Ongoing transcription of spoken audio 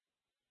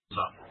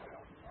Son.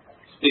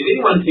 If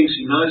anyone thinks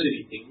he knows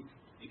anything,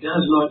 he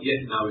does not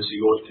yet know as he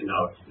ought to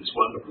know it. This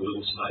wonderful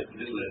little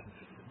statement, isn't it?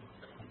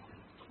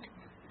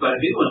 But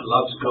if anyone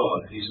loves God,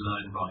 he's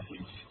known by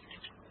him.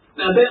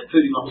 Now, about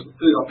food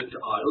offered to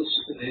idols,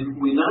 then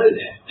we know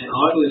that an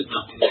idol is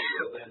nothing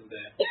else and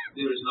that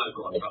there is no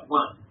God but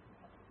one.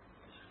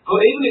 For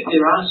even if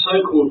there are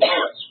so-called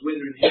gods,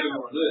 whether in heaven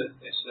or on earth,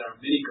 as there are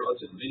many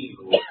gods and many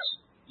lords,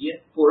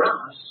 yet for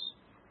us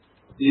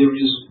there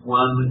is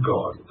one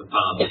God, the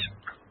Father.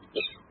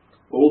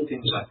 All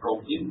things are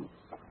from him,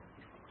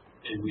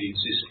 and we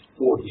exist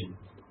for him.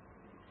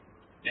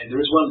 And there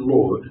is one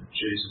Lord,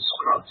 Jesus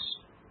Christ.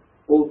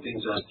 All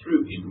things are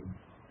through him,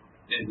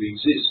 and we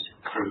exist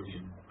through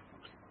him.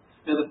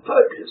 Now the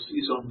focus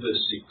is on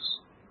verse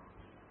 6.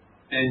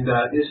 And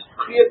there's a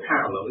clear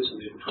parallel, isn't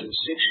there, between the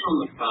section on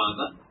the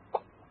Father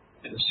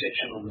and the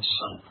section on the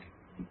Son.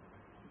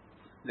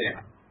 Now,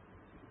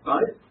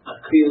 both are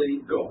clearly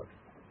God.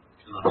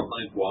 And I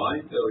explained why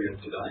earlier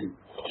today.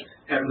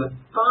 However, the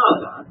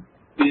Father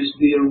is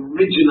the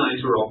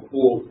originator of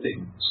all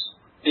things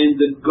and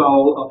the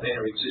goal of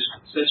our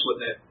existence. That's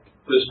what that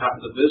first part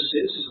of the verse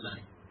says, isn't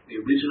it?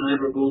 The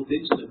originator of all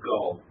things and the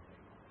goal.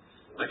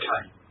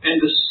 Okay. And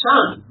the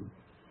Son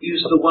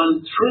is the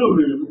one through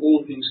whom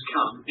all things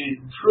come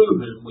and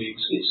through whom we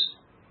exist.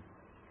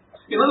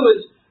 In other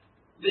words,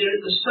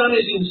 the Son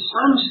is in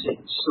some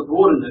sense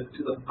subordinate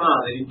to the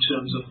Father in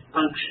terms of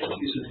function,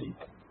 isn't he?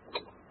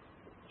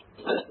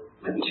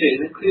 Let me tell you,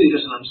 that clearly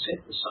doesn't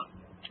upset the Son.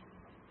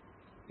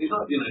 He's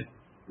not,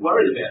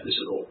 worried about this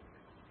at all.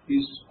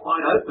 He's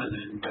quite open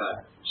and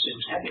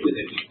seems happy with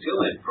it. You can tell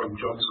that from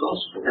John's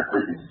Gospel.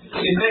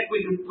 In fact,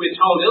 we're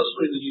told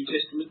elsewhere in the New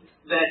Testament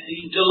that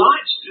he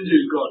delights to do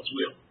God's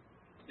will.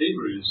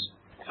 Hebrews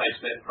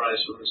takes that phrase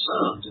from the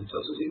Psalms and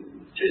tells us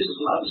Jesus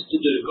loves to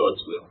do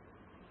God's will.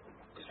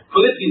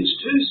 Philippians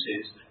 2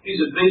 says he's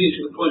obedient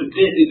to the point of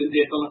death, even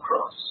death on a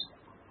cross.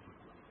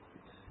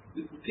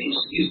 This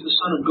is the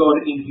Son of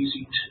God in his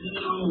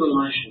eternal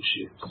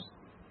relationships.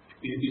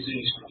 In his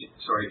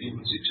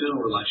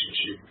eternal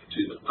relationship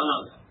to the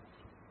Father.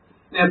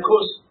 Now, of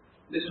course,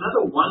 there's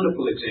another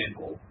wonderful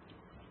example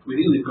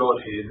within the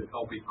Godhead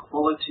of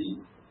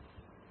equality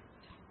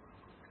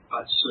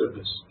but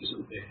service,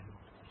 isn't there?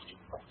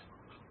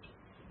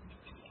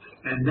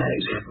 And that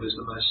example is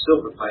the most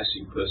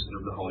self-effacing person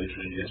of the Holy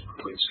Trinity. That's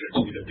probably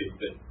stretching it a bit,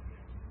 but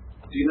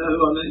do you know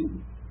who I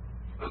mean?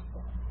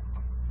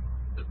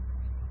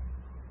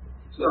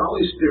 It's the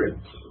Holy Spirit.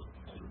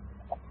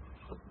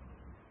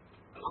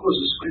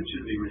 Causes Scripture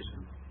to be written.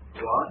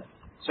 Why?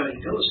 So he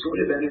can tell a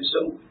story about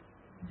himself?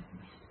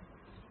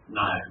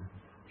 No.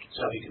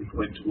 So he can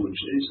point towards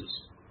Jesus.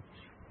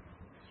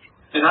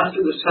 And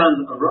after the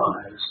Son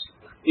arrives,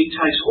 he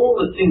takes all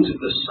the things of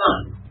the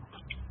Son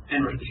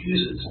and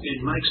refuses and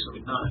makes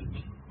them known.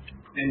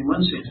 And in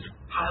one sense,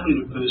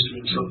 hardly refers to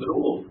himself at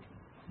all.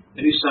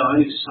 And if so,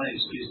 only to say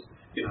is,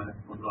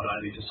 well, not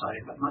only to say,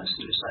 but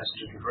mostly to say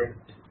to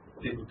direct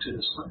people to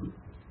the Son.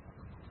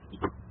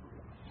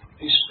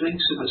 He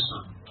speaks of the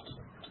Son.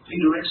 He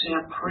directs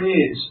our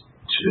prayers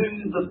to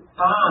the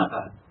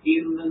Father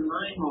in the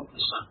name of the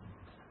Son.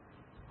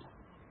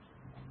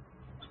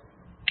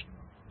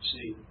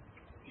 See,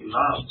 he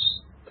loves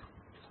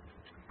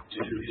to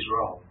do his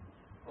role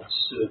of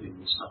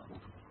serving the Son.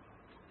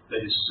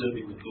 That is,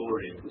 serving the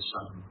glory of the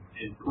Son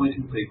and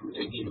pointing people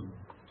to him.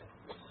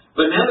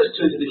 But now let's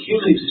turn to the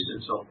human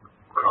existence of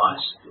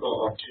Christ,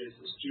 or of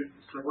Jesus.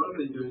 So what I've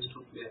been doing is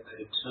talking about that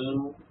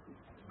eternal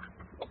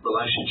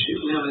relationship.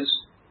 Now let's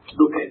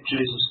look at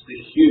Jesus the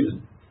human.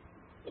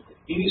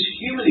 In his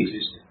human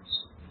existence,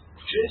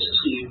 Jesus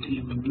lived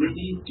in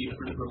many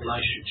different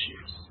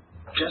relationships,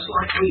 just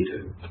like we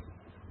do,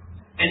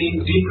 and in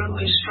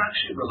differently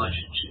structured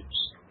relationships,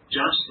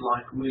 just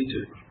like we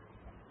do.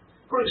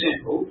 For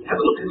example, have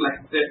a look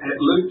at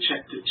Luke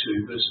chapter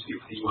 2, verse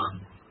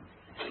 51.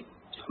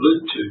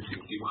 Luke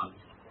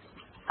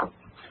 2:51.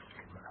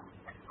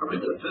 I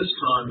remember the first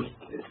time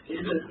it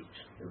ever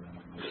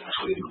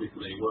twinkled with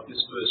me what this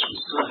verse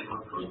was saying.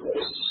 I thought it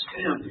was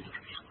astounding.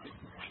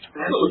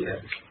 Have a look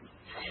at it.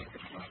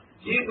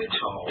 Here we're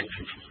told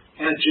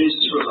how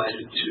Jesus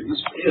related to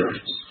his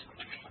parents.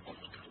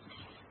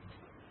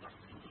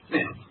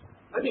 Now,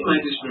 let me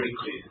make this very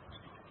clear.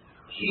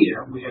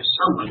 Here we have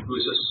someone who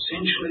is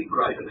essentially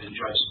greater than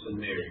Joseph and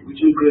Mary. Would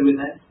you agree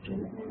with that?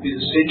 He's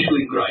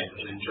essentially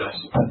greater than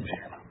Joseph and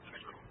Mary.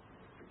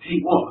 He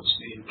was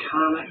the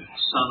incarnate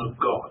Son of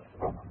God.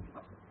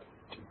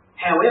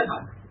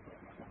 However,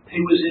 he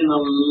was in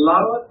a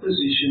lower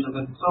position of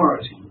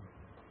authority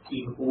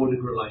in ordered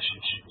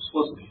relationships,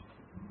 wasn't he?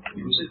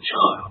 He was a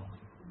child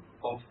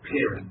of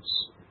parents.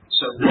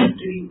 So what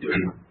did he do?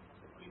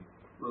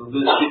 Well,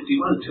 verse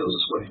 51 tells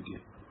us what he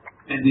did.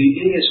 And the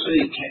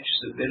ESV catches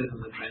it better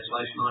than the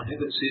translation I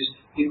have. It says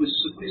he was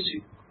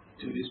submissive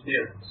to his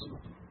parents.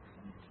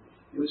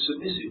 He was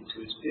submissive to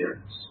his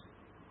parents.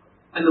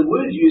 And the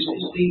word used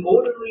is the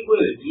ordinary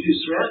word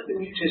used throughout the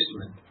New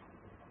Testament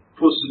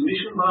for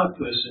submission by a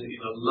person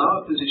in a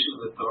lower position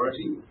of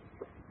authority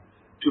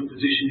to a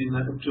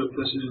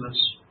person in a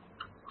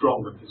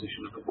stronger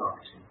position of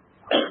authority.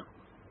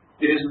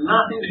 It has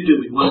nothing to do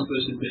with one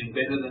person being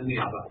better than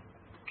the other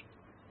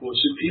or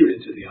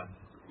superior to the other.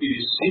 It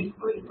is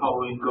simply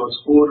following God's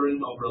ordering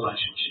of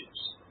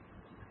relationships.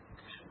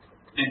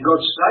 And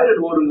God's stated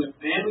ordering of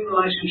family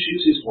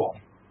relationships is what?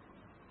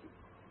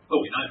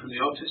 Well, we know from the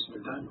Old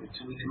Testament, don't we? It's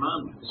in the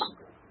commandments.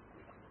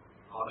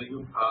 Honour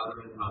your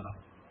father and mother.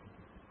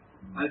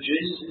 Now,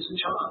 Jesus is a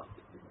child.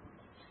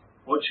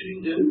 What should he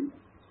do?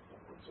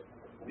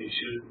 He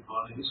should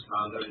honour his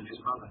father and his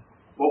mother.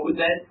 What would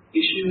that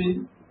issue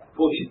in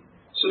for him?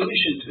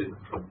 Submission to them.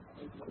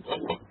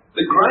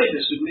 The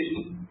greater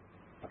submitting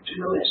to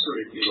the lesser,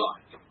 if you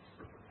like.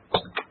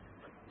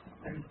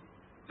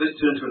 Let's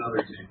turn to another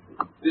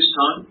example. This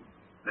time,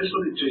 let's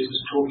look at Jesus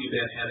talking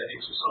about how to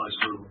exercise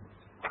rule.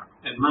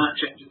 And Mark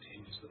chapter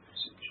 10 is the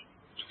passage.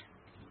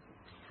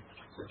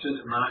 So turn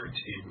to Mark 10,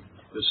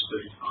 verse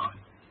 35.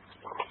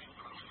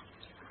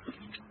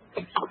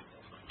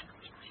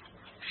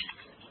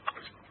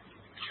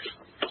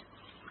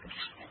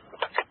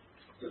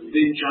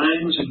 Then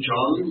James and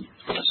John,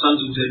 sons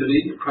of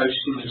Zebedee,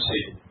 approached him and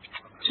said,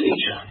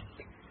 Teacher,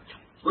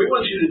 we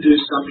want you to do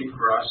something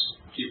for us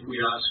if we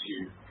ask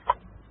you.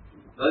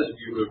 Those of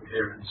you who are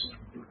parents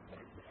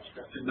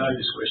know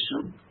this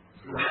question.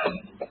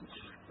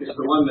 It's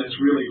the one that's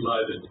really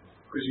loaded,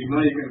 because you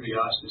know you're going to be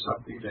asked for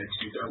something that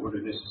you don't want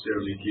to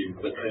necessarily give,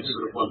 but they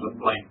sort of want a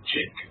blank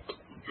check.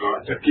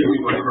 Right? Give me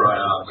whatever I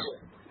ask.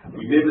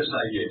 We never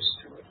say yes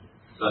to it.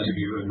 Those of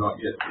you who are not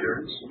yet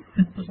parents.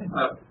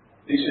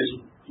 He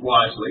says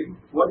wisely,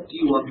 what do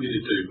you want me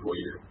to do for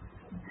you?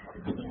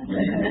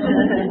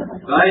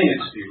 They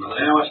answered him,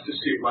 allow us to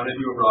sit one at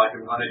your right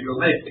and one at your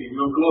left in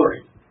your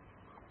glory.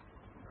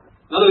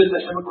 In other words,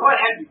 they say, we're quite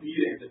happy for you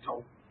to have the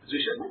top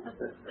position,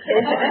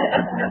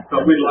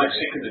 but we'd like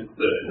second and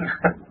third.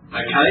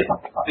 Okay?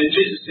 And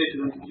Jesus said to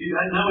them, you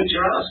don't know what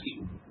you're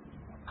asking.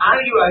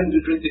 Are you able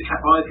to drink the cup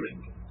I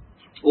drink?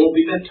 Or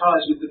be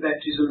baptized with the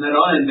baptism that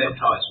I am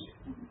baptized with?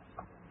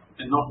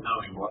 And not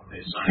knowing what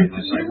they're saying,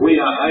 they say,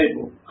 we are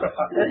able.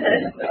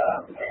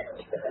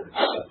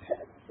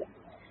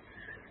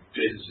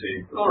 Jesus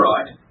said, all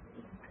right,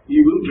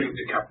 you will drink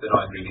the cup that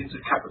I drink. It's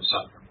a cup of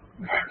suffering.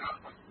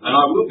 And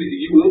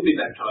you will be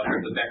baptized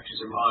with the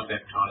baptism I am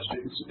baptized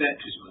with. It's a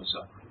baptism of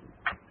suffering.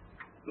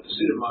 But the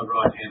sit of my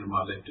right hand and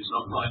my left is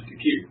not mine to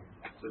give.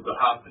 So we've got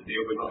half the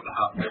deal, but not the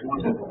half they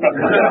wanted.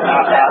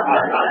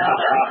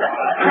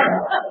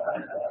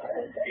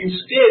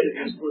 Instead,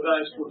 it's for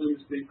those for whom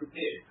it's been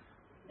prepared.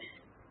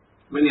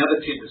 When the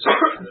other 10%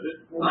 heard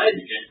it, they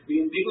began to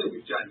be indignant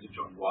with James and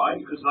John. Why?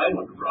 Because they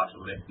wanted right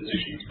and left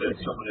positions, but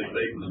someone had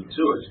beaten them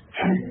to it.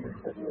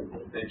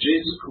 And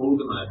Jesus called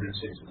them over and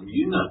said to them,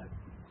 you know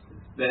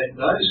that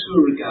those who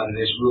are regarded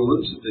as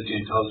rulers of the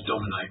Gentiles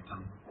dominate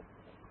them.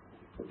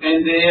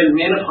 And their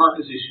men of high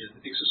position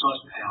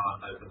exercise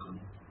power over them.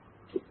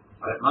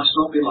 But it must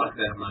not be like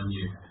that among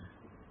you.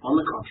 On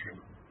the contrary,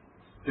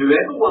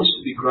 whoever wants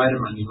to be great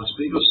among you must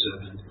be your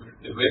servant.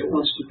 Whoever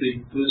wants to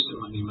be first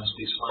among you must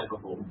be slave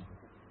of all.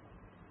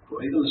 For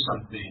even the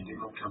Son of Man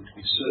did not come to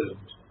be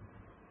served,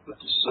 but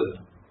to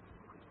serve,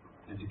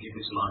 and to give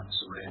his life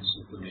as a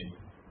ransom for many.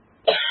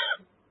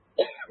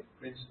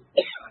 Friends,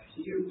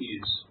 here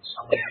is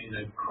someone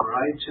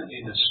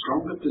in a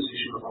stronger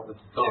position of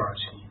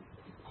authority,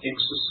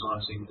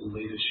 exercising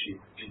leadership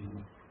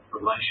in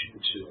relation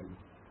to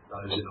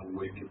those in a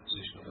weaker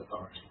position of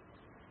authority.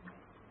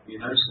 You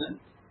notice that?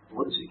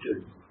 What does he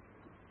do?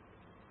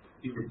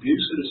 He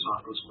rebukes the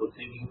disciples for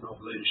thinking of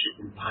leadership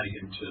in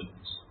pagan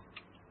terms.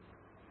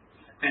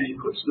 And he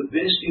puts the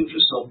best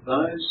interests of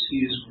those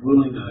he is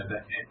ruling over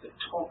at the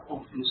top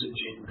of his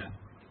agenda.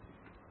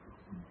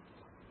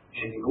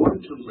 And in order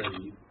to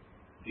lead,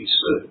 he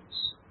serves.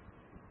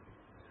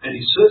 And he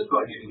serves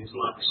by giving his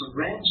life as a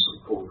ransom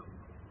for them.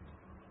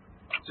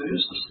 So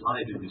who's the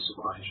slave in this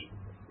equation?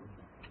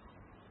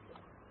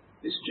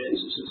 It's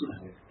Jesus,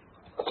 isn't it?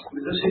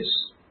 Because he's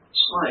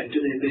slave to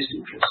their best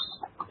interests.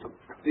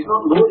 He's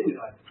not lording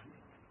it over them.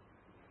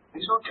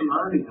 He's not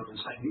commanding them and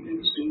saying, you do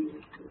this, do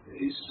it.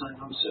 He's saying,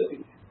 I'm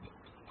serving you.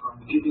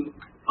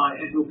 I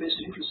have your best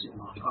interests in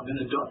mind. I'm going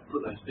to die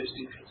for those best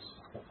interests.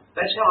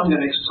 That's how I'm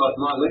going to exercise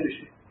my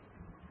leadership.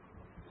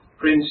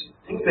 Friends,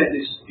 think about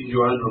this in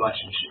your own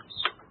relationships.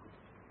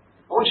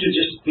 I want you to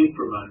just think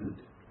for a moment.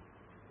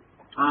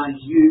 Are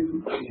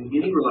you in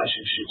any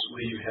relationships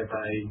where you have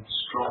a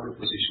stronger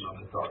position of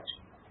authority?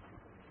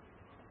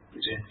 For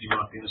example, you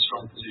might be in a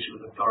strong position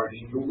of authority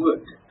in your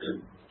work.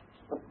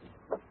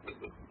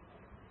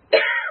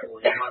 Or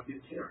you might be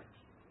a parent.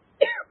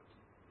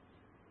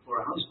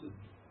 Or a husband.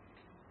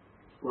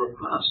 Or a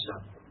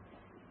pastor.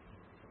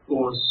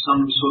 Or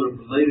some sort of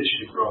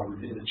leadership role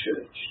within the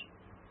church.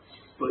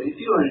 But if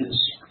you are in a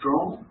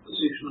strong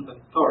position of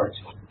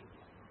authority,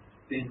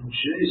 then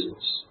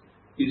Jesus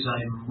is a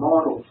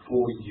model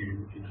for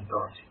you in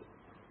authority.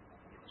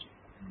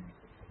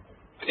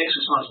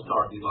 Exercise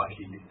authority like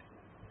he did.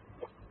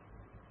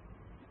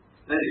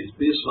 That is,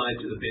 be a slave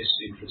to the best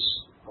interests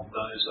of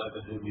those over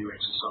whom you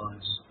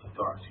exercise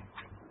authority.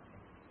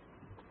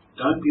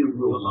 Don't be a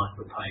ruler like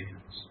the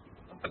pagans.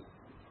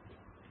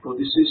 For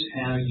this is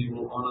how you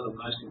will honour the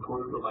most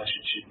important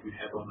relationship you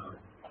have on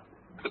earth.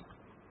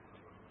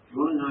 If you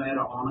want to know how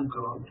to honour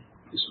God,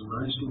 this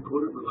most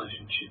important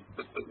relationship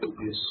will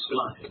be a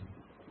slave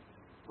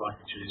like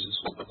Jesus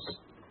was,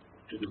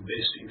 to the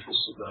best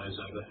interests of those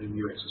over whom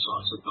you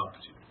exercise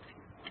authority.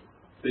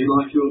 Be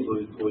like your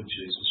Lord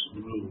Jesus,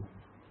 rule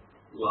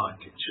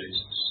like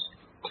Jesus.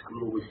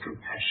 Rule with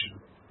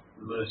compassion,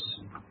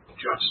 mercy,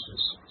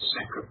 justice,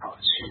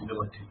 sacrifice,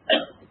 humility.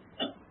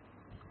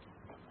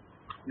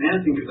 Now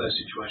think of those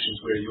situations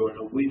where you're in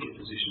a weaker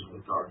position of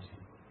authority.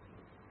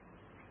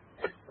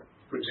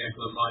 For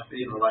example, it might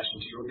be in relation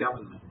to your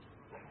government,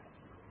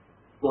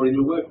 or in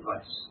your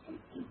workplace,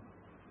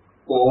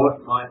 or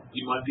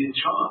you might be a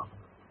child,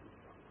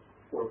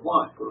 or a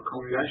wife, or a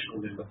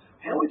congregational member.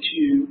 How would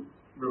you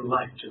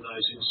relate to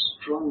those in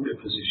stronger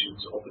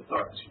positions of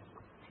authority?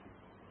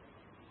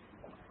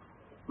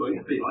 Well,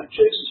 you'd be like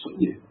Jesus,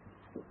 wouldn't you?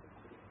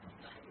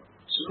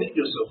 Submit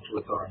yourself to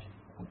authority,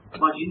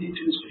 like he did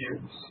to his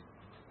parents,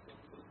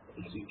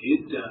 as he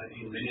did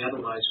in many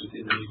other ways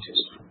within the New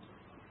Testament.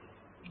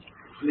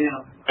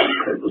 Now, the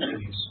incredible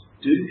thing is,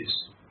 do this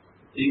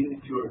even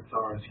if your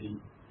authority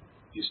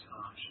is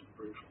harsh and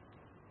brutal.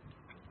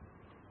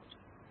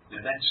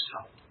 Now that's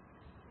tough.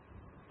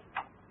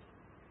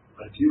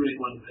 But if you read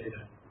 1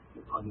 Peter,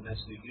 you'll find that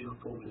that's the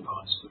uniform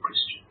advice for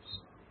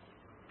Christians.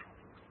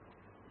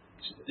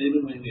 So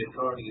even when the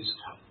authority is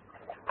tough,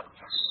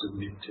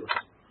 submit to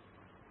it.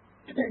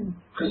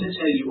 Because that's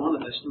how you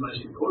honour, that's the most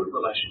important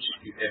relationship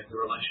you have, the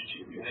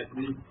relationship you have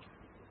with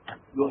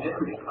your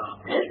Heavenly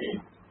Father.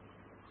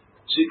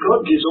 See,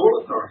 God gives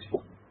all authority.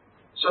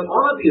 So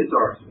honour the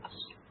authorities.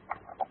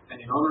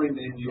 And in honouring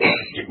them, you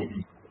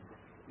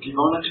give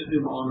honour to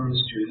whom honour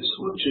is due. This is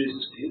what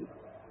Jesus did.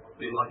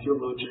 Be like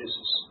your Lord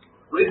Jesus.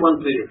 Read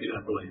 1 Peter if you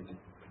don't believe it.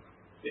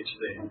 It's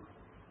there.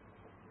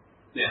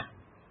 Now,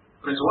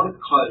 friends, I want to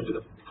close with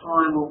a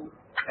final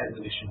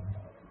admonition.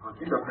 I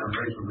think I've done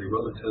reasonably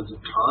well in terms of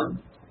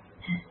time.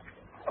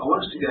 I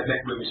want us to go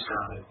back where we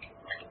started.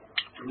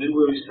 Remember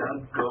where we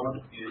started?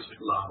 God is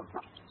love.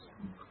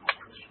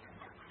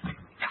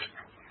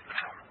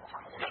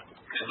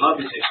 And love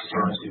is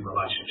exercised in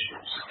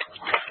relationships.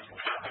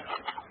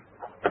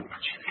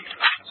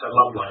 So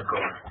love like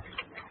God.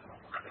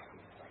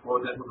 What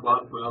would that look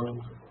like?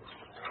 Well,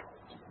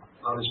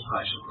 love is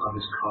patient, love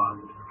is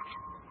kind.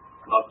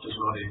 Love does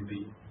not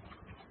envy.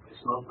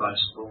 It's not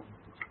boastful.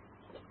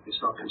 It's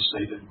not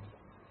conceited.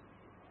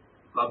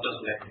 Love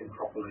doesn't act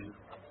improperly.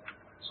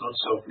 It's not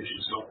selfish.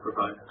 It's not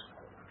provoked.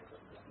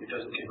 It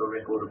doesn't keep a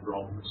record of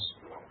wrongs.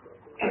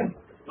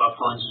 Love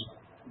finds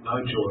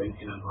no joy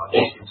in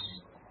unrighteousness,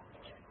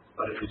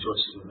 but it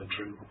rejoices in the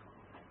truth.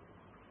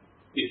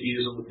 It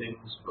hears all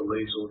things,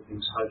 believes all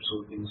things, hopes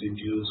all things,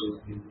 endures all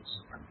things.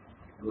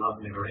 And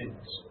love never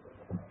ends.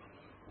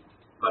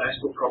 But as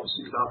for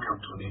prophecies, they'll come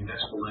to an end.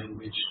 As for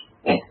language,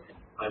 they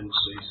will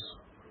cease.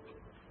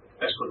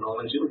 As for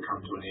knowledge, it will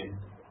come to an end.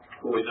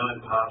 For we know in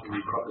part and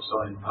we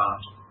prophesy in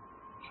part.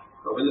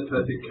 But when the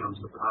perfect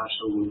comes, the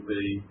partial will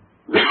be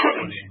to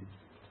an end.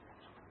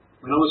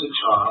 When I was a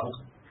child,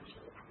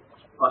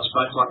 I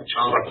spoke like a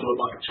child, I thought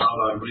like a child,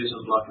 I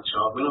reasoned like a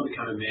child. When I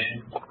became a man,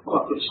 I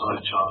put aside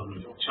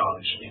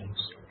childish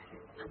things.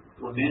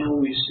 For now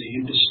we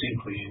see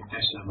indistinctly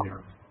as in a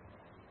mirror.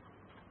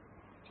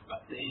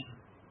 But then,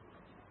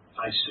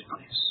 face to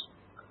face.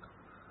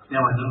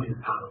 Now I know in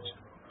part.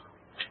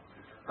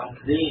 But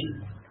then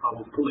I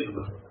will fully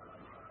know,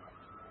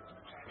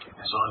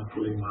 as I am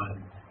fully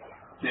known.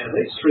 Now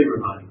these three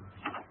remain: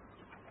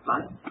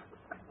 faith,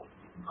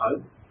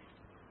 hope,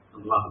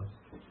 and love.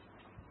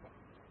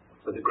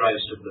 But the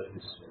greatest of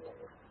these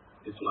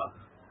is love.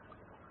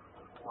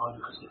 Why?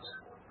 Because it's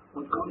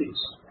what God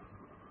is.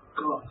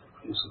 God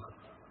is love.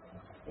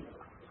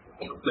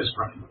 Let's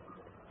pray.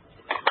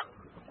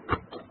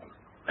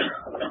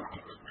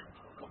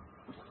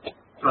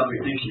 Father, we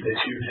thank you that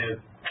you have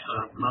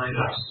made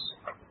us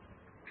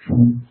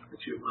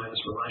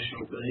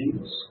relational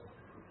beings.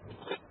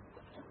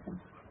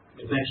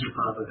 We thank you,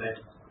 Father, that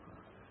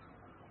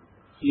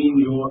in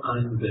your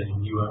own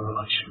being you are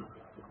relational.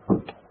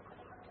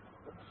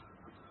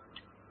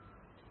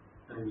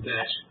 And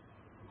that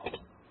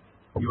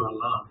you are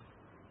love.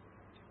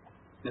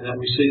 And that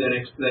we see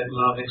that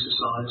love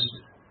exercised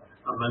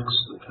amongst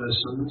the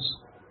persons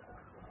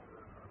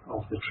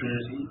of the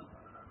Trinity,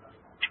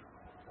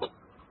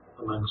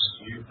 amongst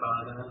you,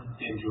 Father,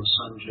 and your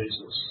Son,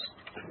 Jesus,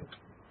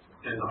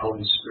 and the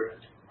Holy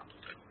Spirit.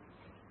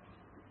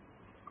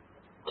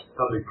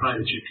 Father, we pray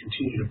that you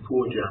continue to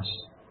forge us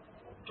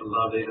to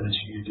love even as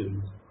you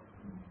do,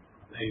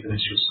 even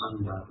as your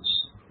Son does,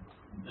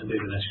 and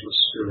even as your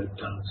Spirit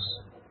does.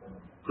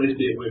 Please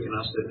be at work in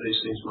us that these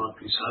things might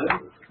be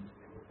so,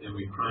 and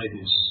we pray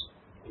this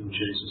in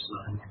Jesus'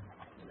 name.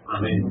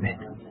 Amen.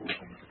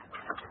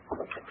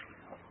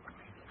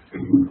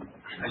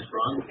 Thanks,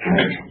 Brian.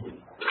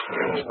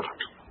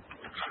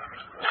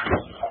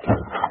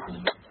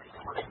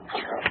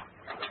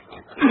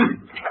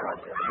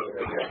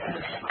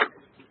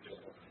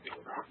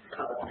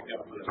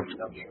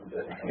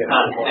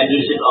 And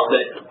you should also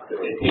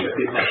take a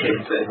few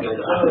questions and go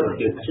to ask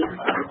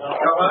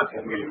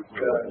a few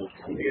questions.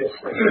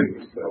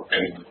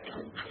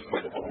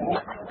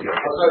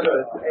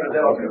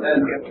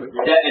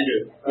 Yeah,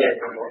 Andrew. Yes.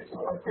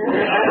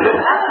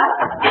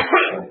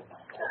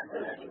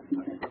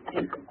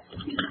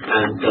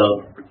 And so,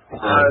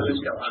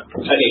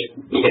 okay,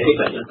 you can take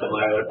questions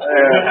tomorrow.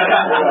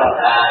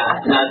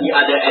 Now the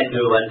other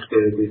Andrew wants to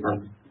do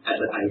some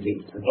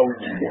advertising.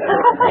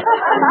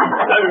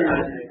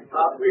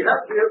 We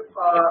have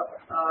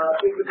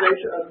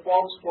invitation and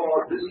forms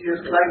for this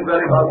year's Klang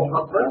Valley Bible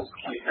Conference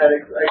and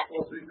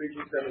expository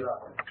preaching seminar.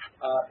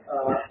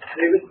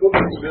 David Cook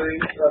is doing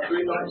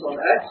 3 nights on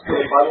Acts for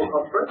the Bible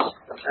Conference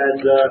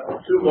and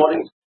 2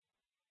 mornings.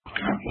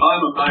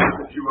 I'm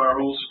amazed that you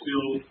are all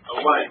still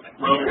awake.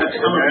 Well, perhaps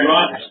some of you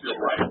aren't still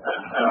awake.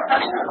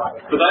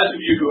 For those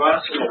of you who are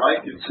still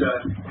awake, it's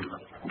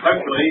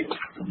hopefully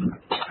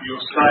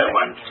you'll stay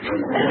awake.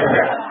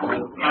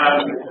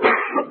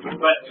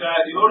 But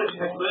in order to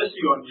have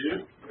mercy on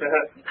you,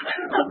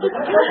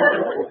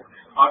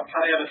 I've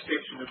cut out a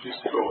section of this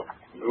talk.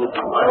 I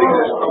think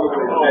that's probably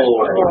the best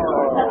way.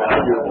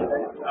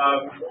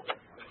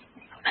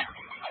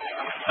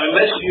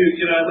 Unless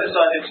unless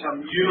I had some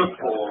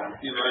uniform,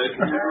 it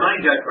may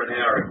go for an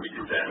hour if we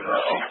did that, but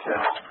I think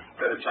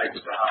that'll take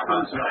us to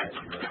 8:30.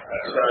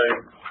 So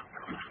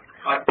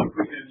I think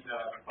we can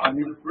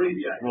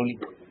abbreviate.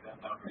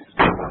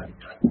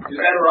 Is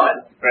that all right?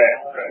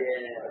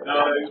 No,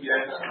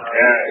 yes.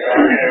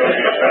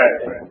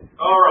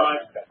 All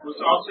right. Well,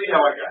 so I'll see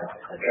how I go.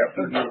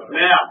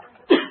 Now,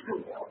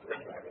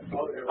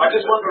 I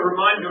just want to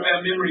remind you of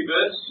our memory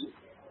verse.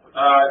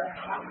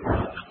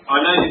 I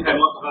know you've had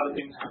lots of other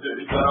things to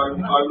do, but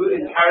I would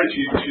encourage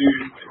you to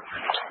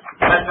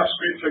take up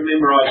scripture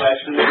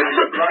memorization. It's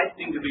a great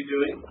thing to be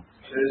doing.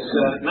 There's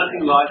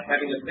nothing like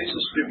having a piece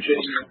of scripture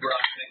in your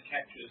brain that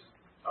captures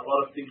a lot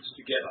of things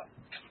together.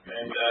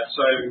 And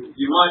so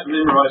you might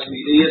memorize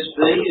the ESV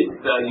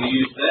if you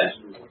use that,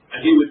 and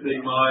here would be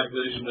my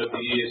version of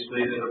the ESV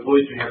that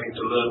avoids you having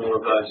to learn all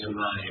of those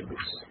names.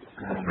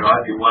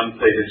 Right, in 1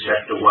 Peter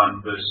chapter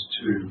 1 verse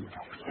 2.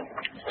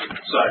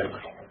 So,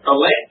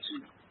 elect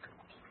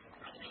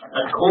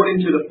according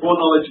to the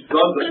foreknowledge of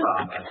God the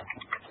Father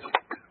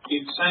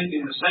in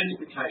the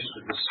sanctification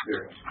of the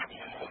Spirit,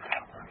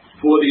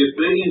 for the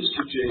obedience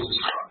to Jesus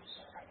Christ,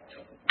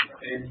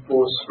 and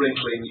for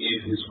sprinkling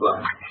in His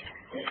blood.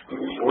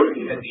 Or if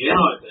you had the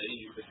NIV,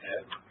 you could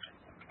have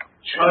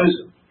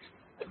chosen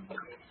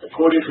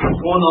according to the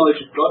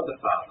foreknowledge of God the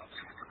Father,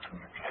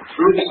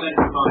 through the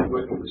sanctifying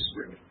work of the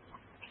Spirit,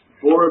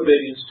 for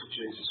obedience to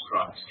Jesus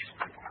Christ,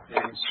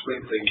 and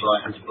sprinkling by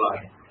His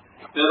blood.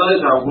 Now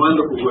those are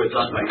wonderful words,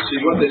 aren't they? You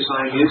see, what they're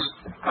saying is,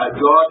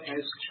 God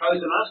has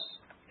chosen us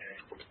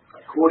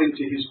according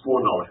to His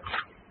foreknowledge.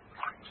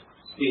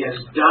 He has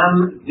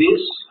done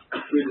this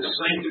through the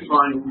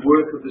sanctifying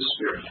work of the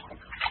Spirit.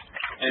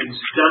 And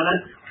He's done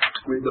it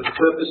with the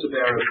purpose of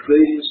our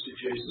obedience to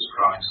Jesus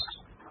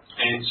Christ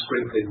and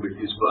sprinkling with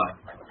His blood.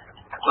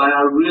 They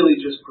are really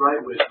just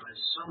great words, and they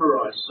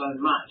summarise so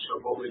much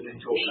of what we've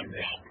been talking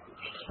about.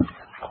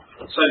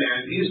 So now,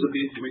 here's the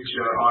bit which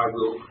I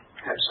will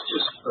perhaps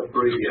just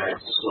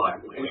abbreviate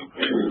slightly.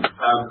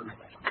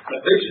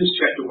 Ephesians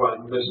chapter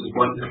 1, verses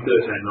 1 to 13,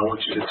 I want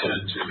you to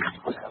turn to.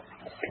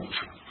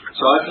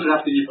 So open it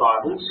up in your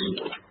Bibles.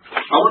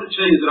 I want to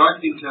tell you that I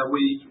think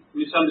we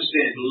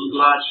misunderstand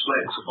large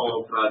slabs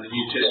of the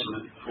New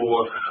Testament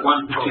for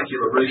one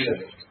particular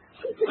reason.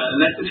 And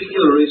that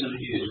particular reason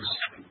is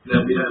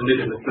that we don't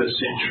live in the first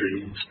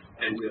century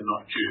and we're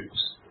not Jews.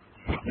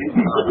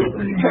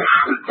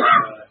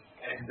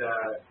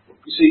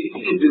 You see, if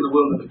you lived in the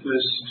world of the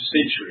first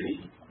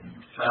century,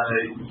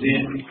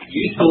 then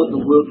you thought the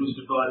world was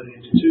divided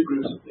into 2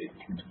 groups of people.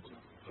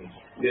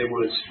 There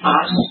was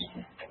us,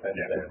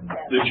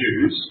 the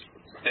Jews,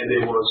 and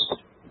there was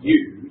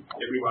you,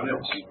 everyone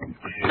else.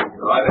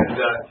 Right? And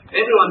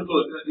everyone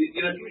thought, if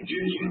you were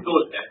Jews, you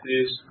thought that.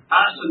 There's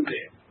us and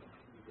them.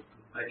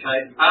 Okay?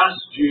 Us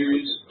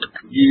Jews,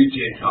 you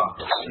Gentiles.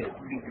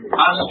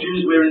 Us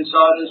Jews, we're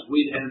insiders.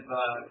 We have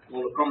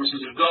all the promises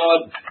of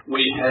God.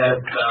 We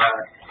have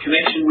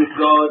connection with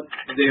God.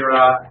 And there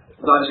are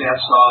those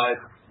outside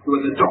who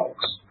are the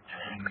dogs.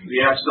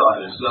 The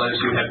outsiders, those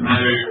who have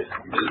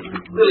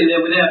really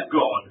they're without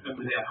God and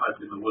without hope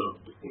in the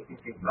world.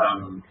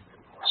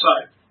 So,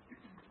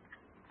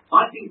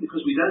 I think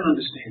because we don't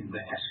understand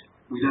that,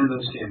 we don't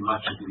understand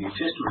much of the New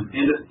Testament.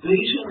 And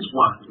Ephesians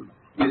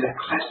 1 is a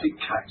classic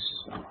case.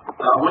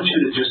 I want you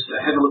to just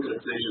have a look at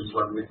Ephesians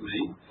 1 with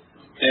me.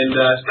 And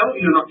some of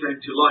you are not going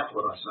to like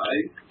what I say,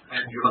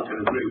 and you're not going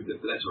to agree with it,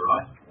 but that's all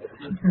right.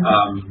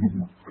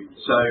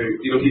 So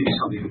it'll give you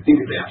something to think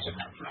about.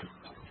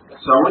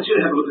 So I want you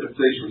to have a look at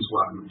Ephesians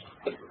 1.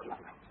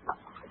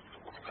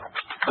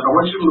 And I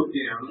want you to look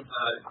down.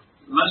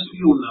 Most of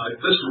you will know,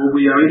 first of all,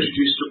 we are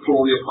introduced to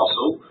Paul the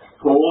Apostle.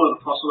 Paul, an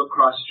apostle of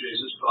Christ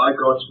Jesus, by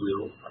God's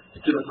will,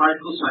 to the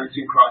faithful saints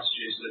in Christ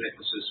Jesus at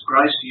Ephesus.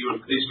 Grace to you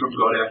and peace from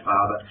God our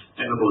Father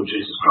and the Lord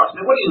Jesus Christ.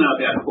 Now, what do you know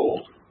about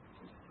Paul?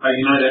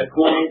 You know that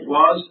Paul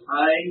was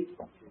a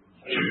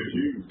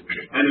Jew,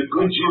 and a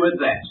good Jew at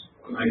that.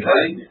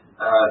 Okay?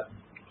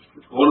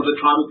 All of the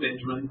tribe of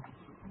Benjamin,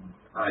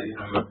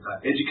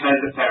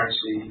 educated a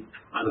Pharisee,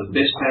 under the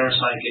best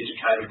Pharisaic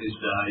educator of his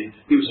day.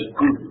 He was a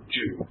good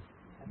Jew.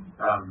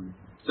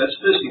 So that's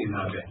the first thing you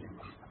know about him.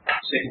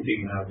 Second thing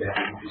you know about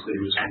him is that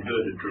he was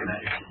converted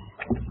dramatically.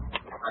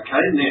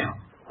 Okay,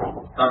 now,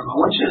 I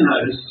want you to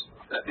notice,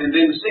 and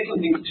then the second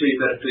thing to tell you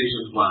about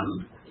Ephesians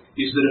 1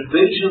 is that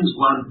Ephesians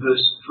 1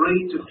 verse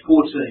 3 to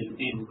 14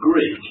 in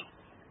Greek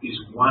is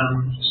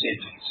one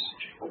sentence.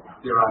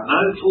 There are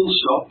no full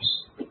stops.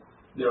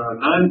 There are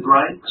no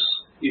breaks.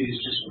 It is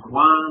just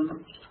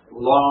one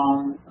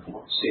long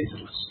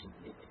sentence.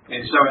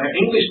 And so our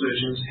English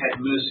versions had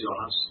mercy on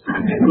us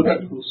and put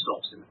some full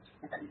stops in it.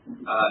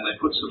 They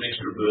put some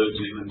extra verbs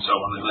in and so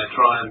on, and they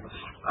try and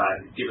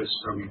give us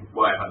some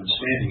way of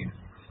understanding it.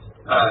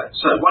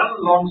 So one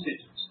long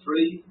sentence,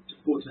 3 to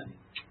 14.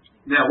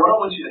 Now what I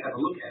want you to have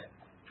a look at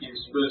is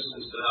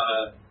verses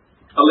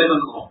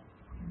 11 on.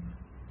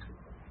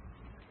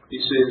 He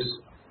says,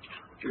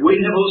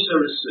 "We have also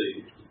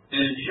received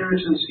an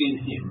inheritance in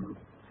him,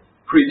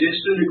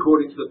 predestined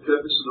according to the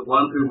purpose of the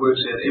one who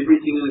works out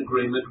everything in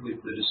agreement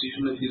with the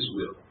decision of his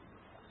will,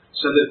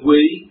 so that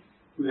we,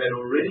 who had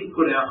already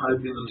put our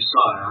hope in the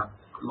Messiah,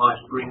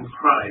 might bring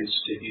praise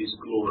to his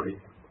glory.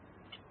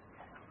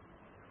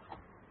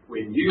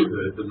 When you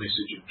heard the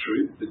message of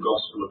truth, the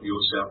gospel of your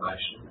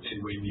salvation,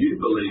 and when you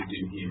believed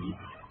in him,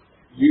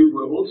 you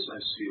were also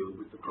sealed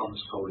with the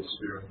promised Holy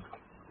Spirit.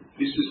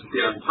 This is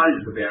the down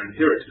payment of our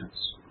inheritance,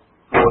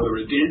 for the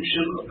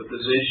redemption of the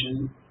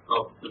possession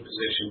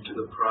to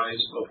the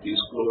praise of his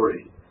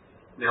glory."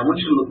 Now I want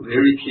you to look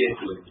very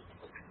carefully.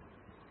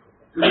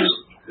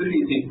 Who do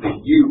you think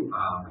that you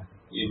are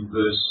in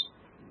verse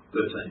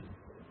 13?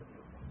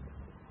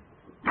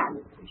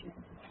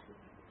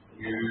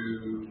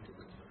 You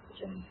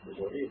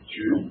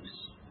Jews,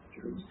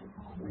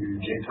 you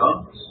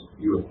Gentiles,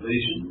 you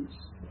Ephesians.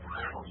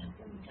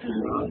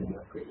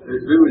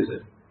 Who is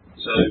it?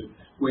 So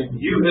when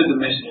you heard the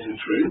message of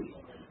truth,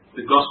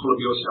 the gospel of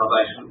your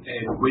salvation,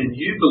 and when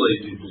you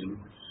believed in him,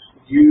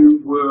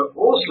 you were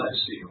also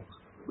sealed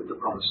with the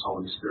promised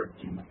Holy Spirit.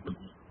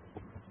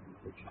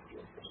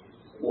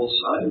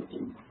 Also,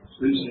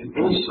 who's he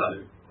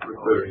also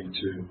referring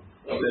to?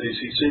 That is,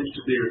 he seems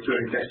to be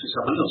referring back to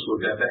someone else. We'll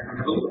go back and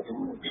have a look.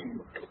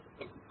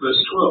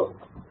 Verse 12.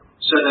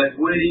 "So that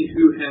we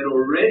who had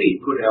already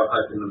put our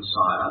hope in the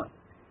Messiah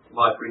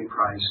might bring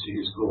praise to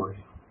his glory."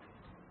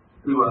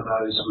 Who are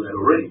those who had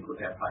already put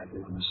their faith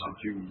in the Messiah?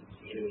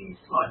 Jews.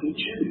 I think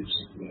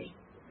Jews.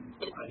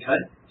 Okay?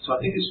 So I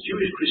think it's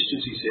Jewish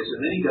Christians, he says, and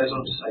then he goes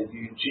on to say,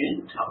 you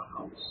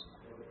Gentiles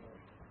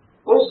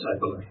also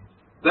believe.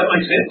 Does that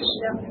make sense?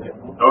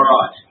 Yeah. All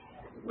right.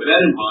 With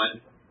that in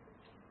mind,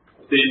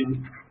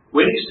 then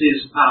when he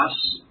says us,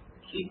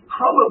 he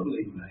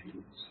probably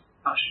means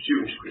us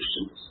Jewish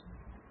Christians.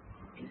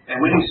 And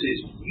when he says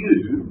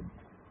you,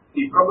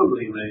 he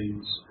probably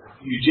means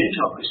you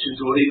Gentile Christians,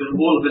 or even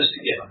all of us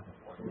together.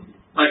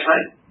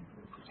 Okay?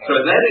 So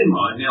with that in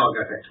mind, now I'll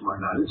go back to my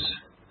notes.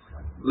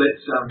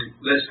 Let's have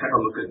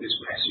a look at this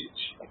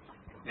passage.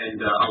 And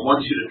I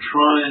want you to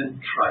try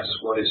and trace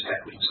what is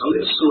happening. So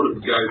let's sort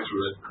of go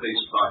through it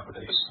piece by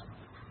piece.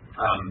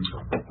 I've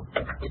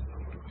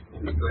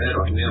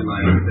now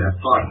made about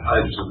 5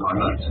 pages of my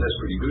notes. That's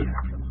pretty good.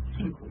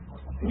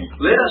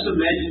 Let us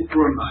imagine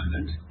for a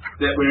moment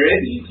that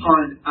wherever you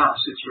find us,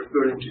 it's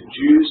referring to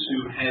Jews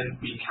who have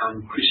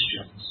become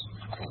Christians.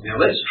 Now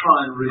let's try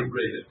and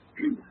reread it.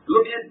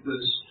 Look at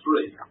verse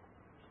 3.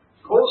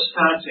 Paul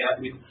starts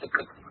out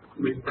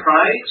with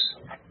praise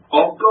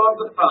of God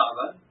the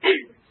Father,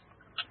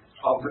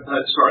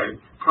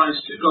 praise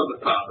to God the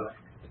Father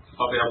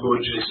of our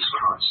Lord Jesus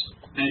Christ.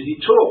 And he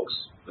talks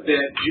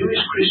about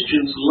Jewish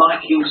Christians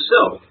like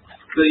himself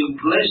being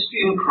blessed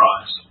in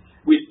Christ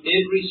with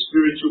every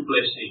spiritual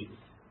blessing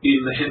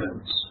in the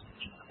heavens.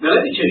 Now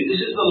let me tell you,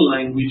 this is the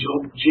language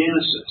of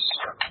Genesis.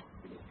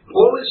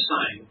 Paul is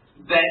saying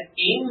that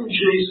in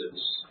Jesus,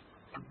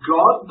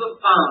 God the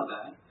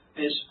Father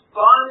has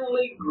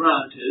finally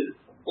granted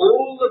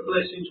all the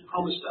blessings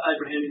promised to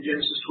Abraham in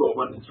Genesis 12,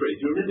 1 to 3.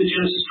 Do you remember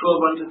Genesis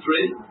 12, 1 to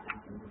 3?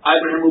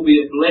 Abraham will be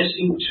a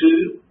blessing to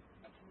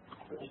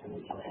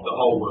the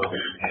whole world.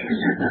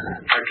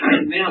 Okay,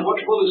 now what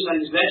Paul is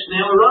saying is that's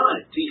now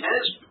arrived. He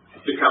has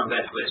become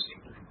that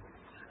blessing.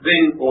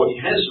 Or he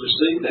has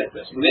received that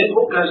blessing. Then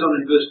Paul goes on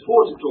in verse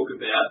 4 to talk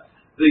about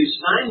these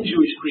same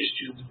Jewish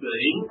Christians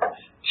being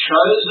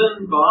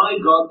chosen by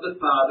God the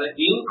Father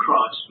in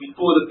Christ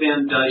before the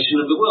foundation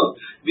of the world.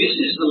 This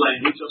is the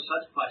language of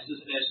such places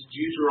as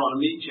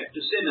Deuteronomy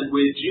chapter 7,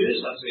 where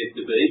Jews are said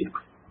to be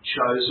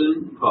chosen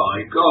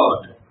by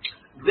God.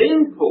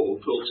 Then Paul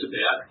talks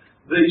about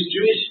these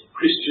Jewish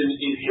Christian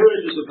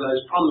inheritors of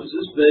those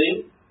promises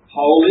being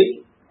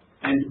holy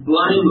and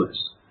blameless.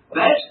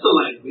 That's the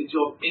language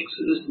of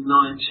Exodus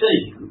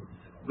 19,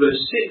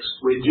 verse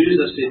 6, where Jews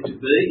are said to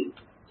be,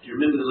 do you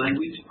remember the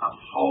language? A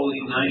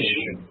holy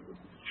nation.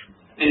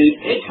 And it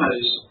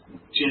echoes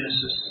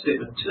Genesis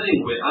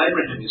 17, where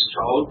Abraham is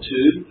told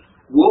to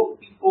walk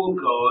before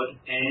God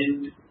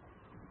and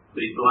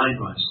be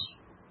blameless.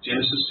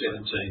 Genesis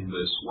 17,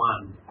 verse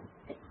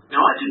 1.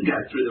 Now I could go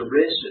through the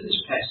rest of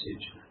this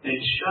passage and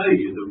show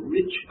you the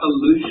rich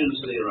allusions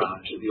there are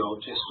to the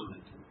Old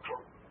Testament.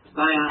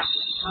 They are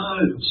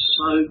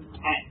so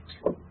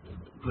packed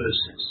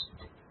verses.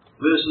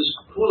 Verses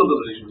full of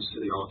allusions to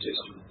the Old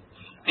Testament.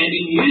 And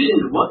in using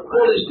them, what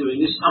Paul is doing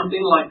is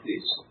something like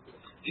this.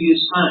 He is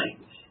saying,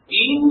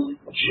 in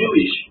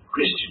Jewish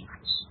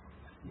Christians,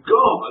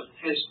 God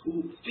has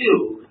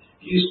fulfilled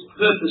his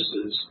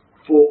purposes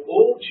for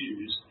all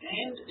Jews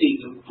and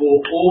even for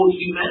all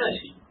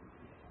humanity.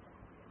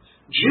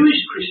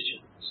 Jewish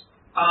Christians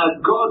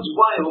are God's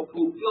way of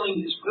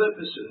fulfilling his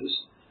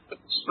purposes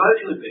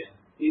spoken about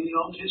in the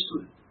Old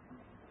Testament.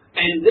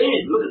 And then,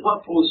 look at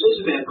what Paul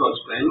says about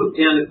God's plan. Look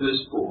down at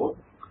verse 4.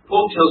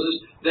 Paul tells us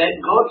that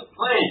God's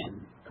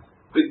plan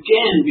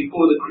began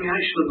before the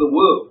creation of the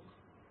world.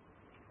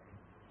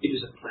 It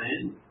is a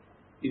plan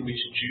in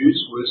which Jews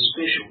were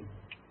special.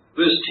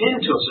 Verse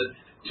 10 tells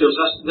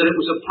us that it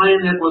was a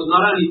plan that was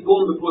not only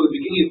formed before the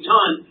beginning of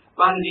time,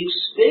 but it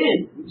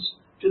extends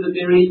to the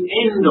very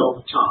end of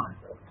time.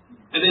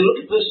 And then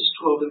look at verses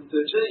 12 and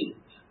 13.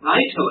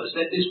 They tell us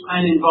that this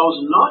plan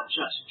involves not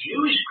just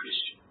Jewish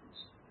Christians.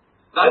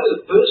 They were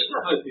the first to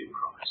hope in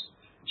Christ.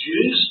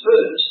 Jews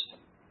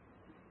first,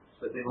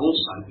 but then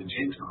also the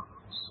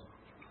Gentiles.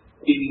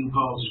 It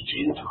involves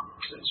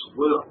Gentiles as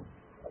well.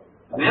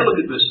 Now look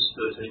at verses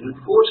 13 and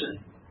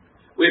 14.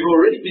 We've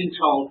already been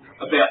told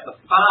about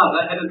the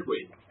Father, haven't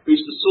we?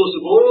 Who's the source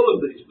of all of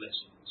these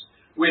blessings.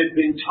 We've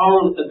been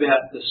told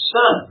about the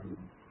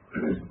Son.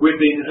 We've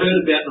been heard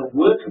about the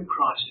work of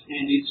Christ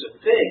and its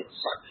effects.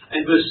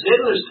 And verse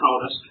 7 has told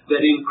us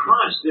that in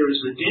Christ there is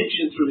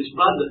redemption through his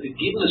blood, the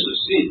forgiveness of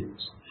sins.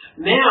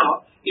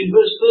 Now, in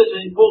verse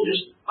 13, Paul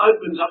just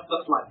opens up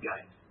the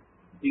floodgate.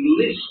 He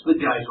lifts the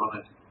gate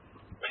on it.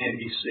 And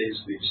he says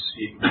this.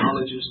 He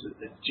acknowledges that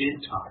the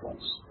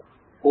Gentiles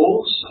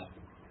also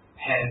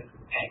have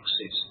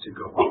access to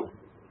God.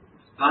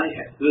 They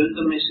have heard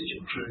the message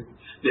of truth.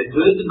 They've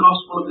heard the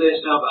gospel of their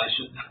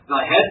salvation.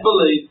 They have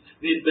believed.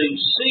 They've been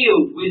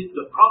sealed with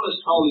the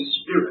promised Holy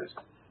Spirit,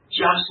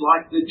 just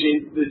like the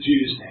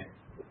Jews have.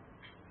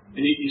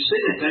 And you see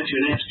that, don't you,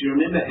 in Acts? Do you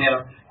remember how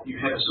you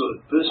have a sort of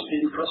first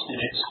Pentecost in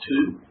Acts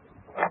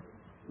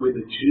 2, where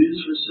the Jews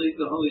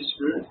received the Holy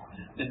Spirit?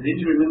 And then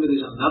you remember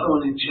there's another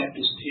one in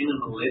chapters 10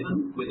 and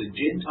 11, where the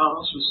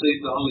Gentiles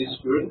received the Holy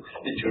Spirit?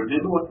 And do you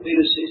remember what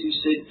Peter says? He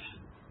said,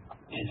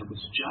 and it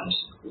was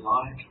just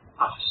like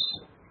us.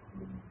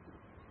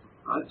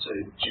 Right? So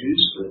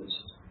Jews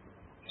first,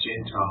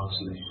 Gentiles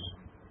then.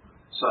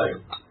 So,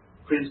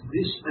 friends,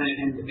 this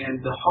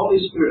and the Holy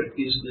Spirit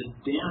is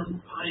the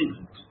down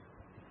payment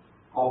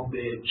of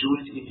their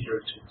joint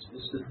inheritance.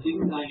 It's the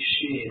thing they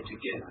share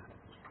together.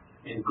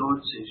 And God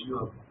says, you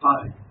are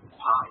both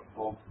part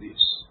of this.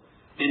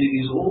 And it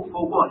is all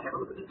for what? Have a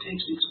look at the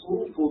text. It's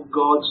all for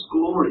God's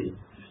glory.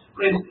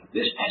 Friends,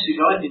 this passage,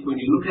 I think, when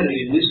you look at it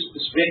in this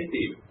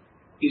perspective,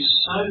 is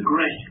so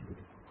grand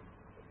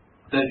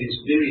that it is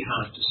very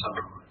hard to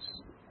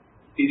summarise.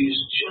 It is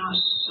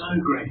just so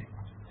grand.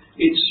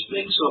 It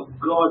speaks of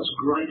God's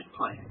great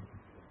plan.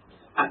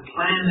 A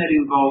plan that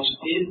involves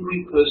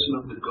every person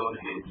of the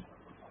Godhead.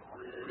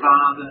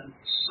 Father,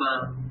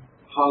 Son,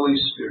 Holy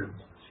Spirit.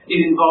 It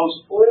involves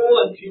all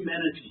of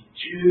humanity,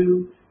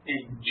 Jew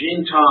and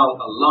Gentile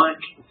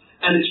alike.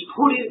 And it's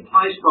put in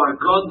place by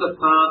God the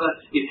Father.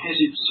 It has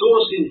its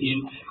source in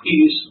Him. It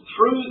is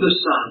through the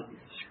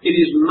Son. It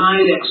is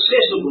made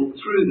accessible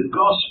through the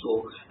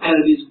gospel, and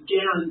it is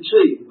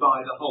guaranteed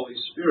by the Holy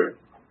Spirit.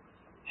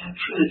 Our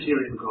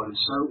Trinitarian God is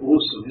so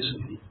awesome,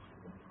 isn't He?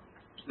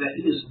 That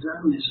He has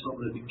done this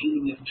from the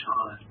beginning of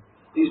time.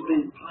 He's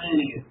been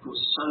planning it for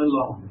so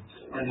long,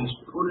 and He's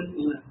put it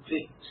in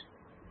effect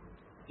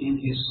in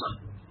His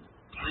Son.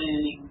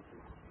 Planning,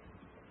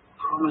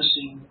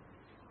 promising,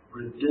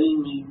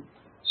 redeeming,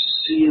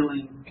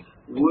 sealing,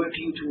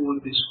 working toward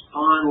this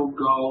final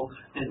goal,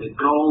 and the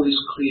goal is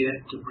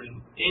clear, to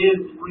bring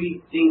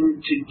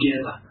everything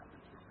together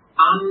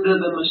under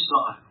the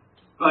Messiah,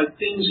 both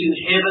things in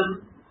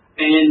heaven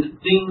and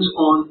things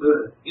on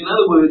earth. In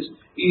other words,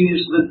 it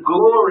is the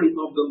glory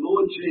of the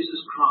Lord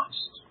Jesus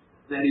Christ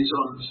that is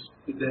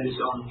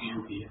on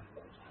view here.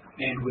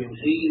 And when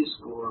He is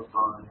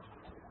glorified,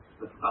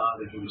 the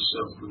Father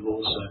Himself will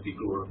also be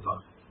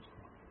glorified.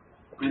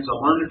 Friends, I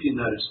wonder if you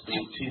notice the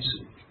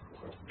intensity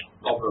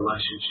of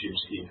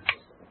relationships here.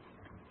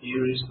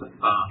 Here is the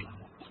Father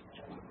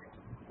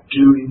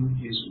doing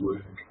His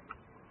work.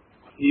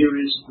 Here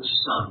is the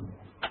Son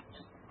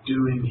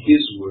doing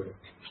His work.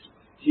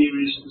 Here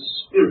is the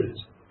Spirit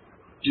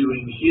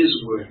doing His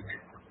work.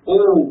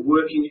 All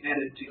working at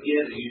it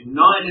together,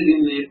 united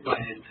in their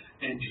plan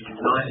and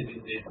united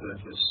in their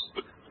purpose.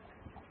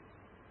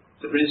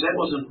 So friends, that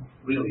wasn't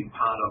really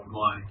part of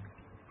my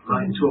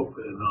main talk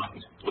for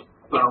tonight.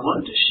 But I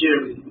wanted to share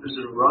it with you because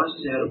it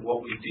arises out of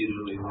what we did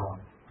earlier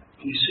on.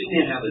 You see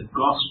now how the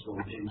gospel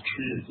and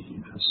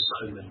Trinity are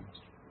so linked.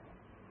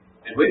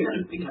 And we're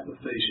going to pick up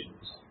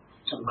Ephesians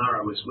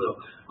tomorrow as well.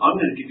 I'm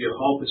going to give you a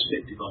whole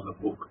perspective on the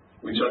book,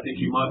 which I think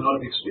you might not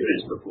have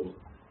experienced before.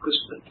 Because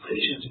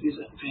Ephesians is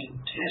a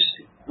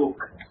fantastic book,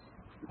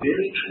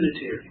 very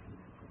Trinitarian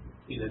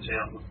in its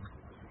outlook.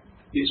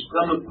 It's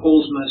some of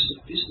Paul's most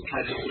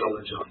sophisticated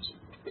theologizing.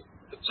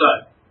 So,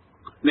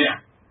 now,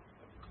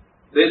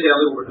 there's our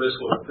little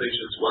rehearsal of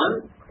Ephesians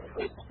 1.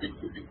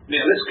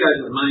 Now, let's go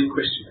to the main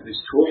question for this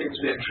talk. It's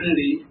about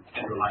Trinity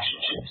and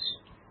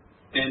relationships.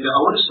 And I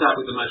want to start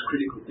with the most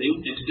critical thing.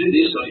 And to do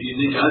this, you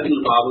need to open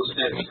your Bibles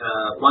at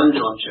 1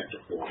 John chapter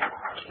 4.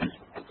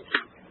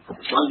 1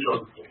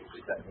 John 4.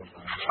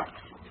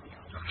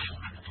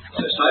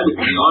 So stay with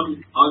me.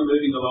 I'm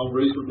moving along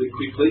reasonably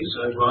quickly,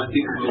 so I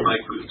think we'll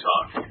make good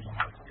time.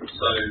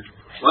 So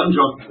 1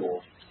 John 4,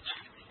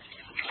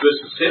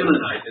 verses 7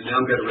 and 8, and now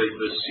I'm going to read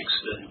verse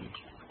 16.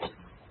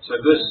 So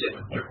verse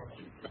 7.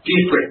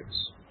 Dear friends,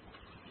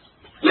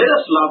 let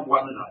us love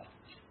one another,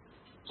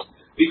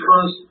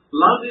 because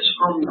love is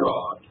from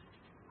God,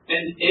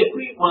 and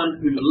everyone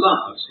who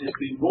loves has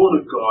been born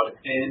of God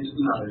and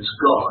knows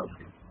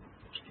God.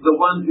 The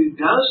one who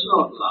does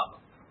not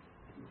love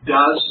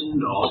does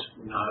not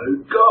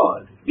know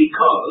God,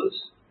 because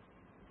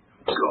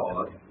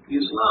God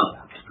is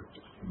love.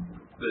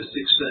 Verse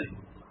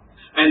 16.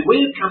 And we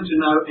have come to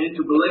know and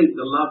to believe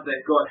the love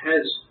that God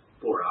has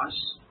for us.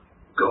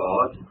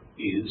 God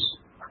is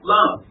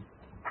love.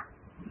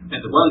 And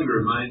the one who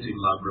remains in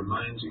love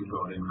remains in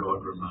God, and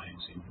God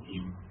remains in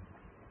him.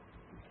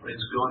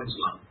 Friends, God is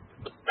love.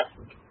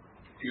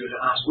 If you were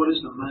to ask what is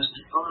the most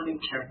defining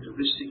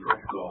characteristic of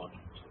God,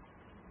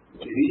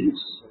 it is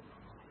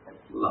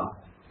love.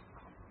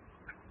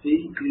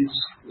 He is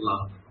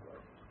love.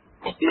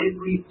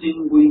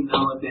 Everything we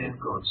know about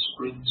God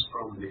springs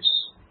from this.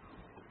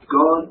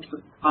 God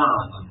the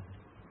Father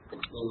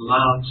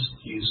loves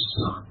his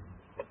Son.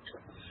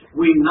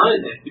 We know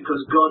that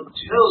because God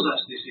tells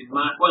us this in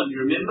Mark 1.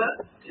 You remember?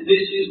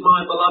 This is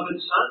my beloved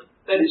Son.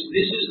 That is,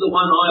 this is the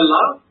one I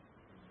love.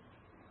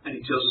 And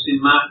he tells us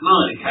in Mark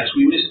 9, in case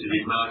we missed it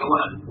in Mark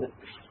 1.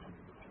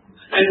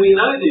 And we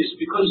know this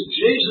because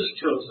Jesus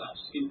tells us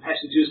in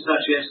passages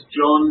such as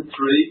John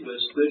 3,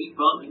 verse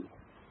 35,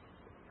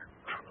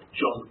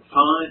 John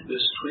 5,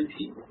 verse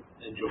 20,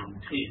 and John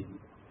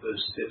 10,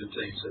 verse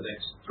 17. So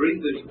that's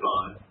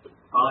 3:35,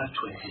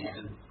 5:20,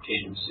 and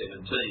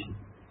 10:17.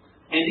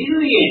 And in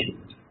the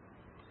end,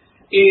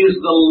 it is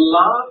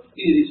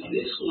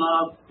this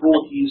love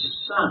for his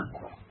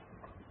Son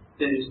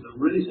that is the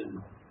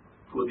reason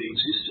for the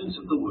existence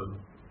of the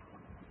world,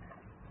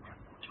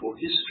 for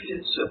history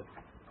itself,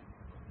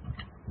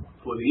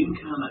 for the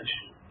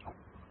incarnation,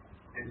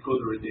 and for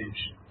the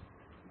redemption.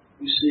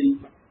 You see,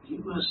 you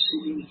are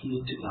sitting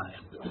here today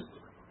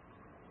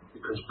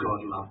because God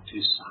loved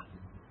his Son.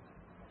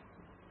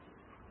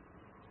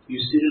 You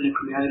sit in a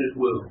created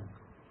world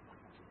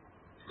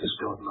because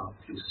God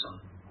loved his Son.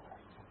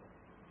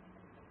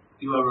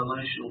 You are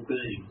relational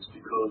beings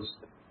because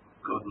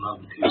God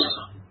loved his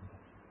Son.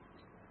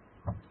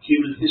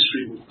 Human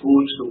history will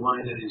forge the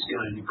way that is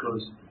going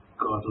because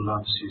God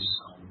loves his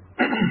Son.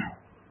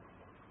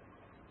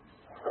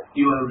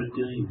 You are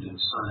redeemed and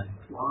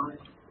saved. Why?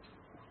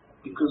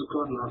 Because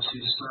God loves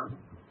his Son.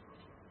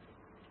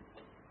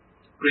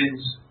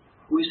 Friends,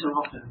 we so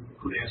often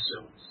put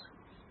ourselves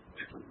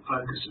at the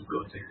focus of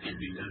God's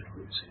activity, don't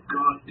we? We say,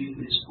 God did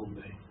this for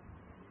me.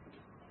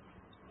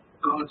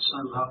 God so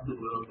loved the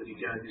world that he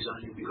gave his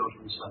only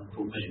begotten Son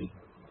for me.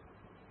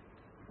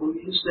 Well,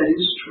 yes, that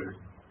is true.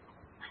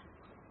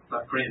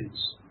 But friends,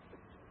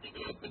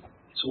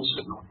 it's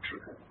also not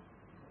true.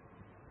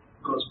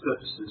 God's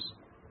purposes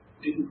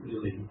they did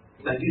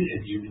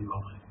have you in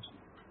mind,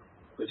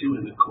 but you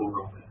were the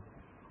core of it.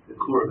 The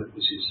core of it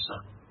was his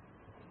Son.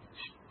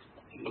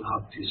 He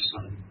loved his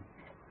Son.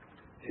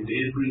 And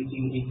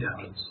everything he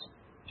does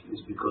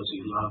is because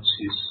he loves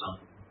his Son.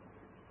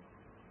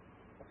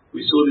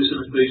 We saw this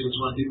in Ephesians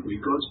 1, didn't we?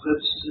 God's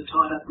purposes are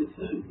tied up with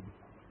whom?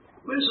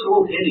 Where's it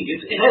all heading?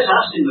 It has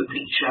us in the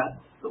picture,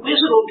 but where's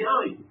it all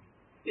going?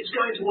 It's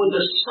going toward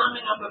the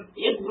summing up of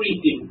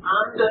everything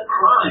under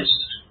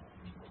Christ.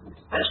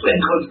 That's where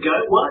God's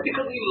going. Why?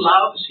 Because he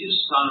loves his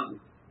Son.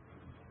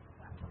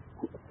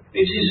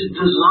 It's his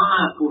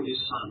desire for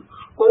his Son.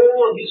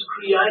 All his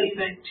creative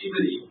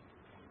activity,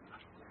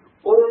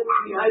 all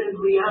created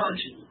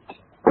reality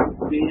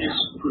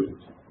bears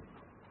fruit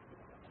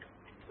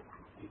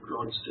in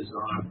God's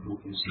desire for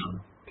his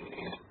Son.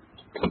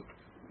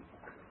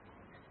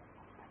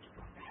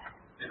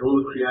 And all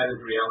the created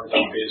reality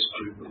bears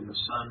fruit when the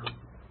Son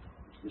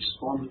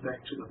responds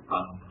back to the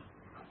Father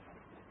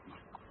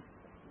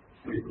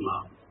with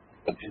love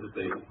and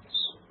obedience.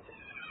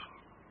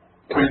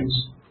 Friends,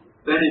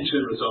 that in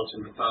turn results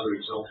in the Father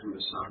exalting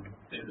the Son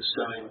and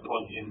bestowing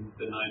upon him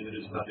the name that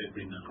is above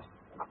every name.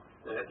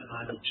 That at the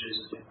name of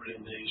Jesus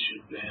every knee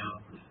should bow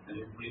and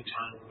every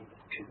tongue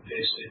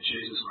confess that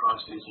Jesus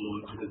Christ is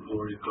Lord to the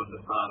glory of God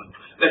the Father.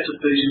 That's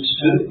Ephesians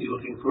 2 if you're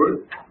looking for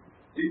it.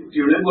 Do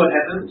you remember what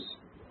happens?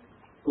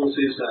 Paul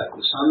says that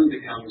the Son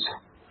becomes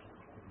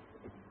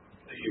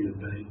a human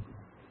being.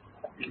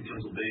 He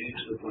becomes obedient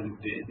to the point of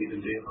death, even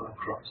death on a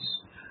cross.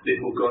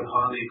 Therefore God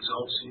highly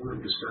exalts him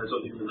and bestows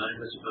on him the name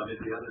that's above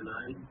every other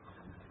name.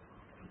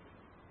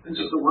 It's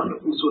just a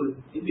wonderful sort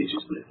of image,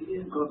 isn't it?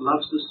 Yeah, God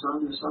loves the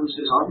Son. The Son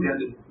says, I'm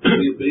going to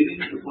be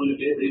obedient to the point of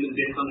death, even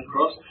death on the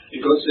cross.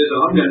 And God says,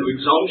 I'm going to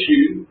exalt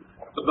you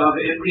above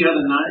every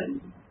other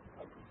name.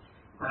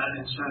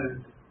 And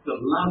so the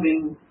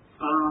loving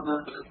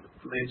Father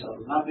means a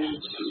loving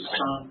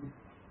Son,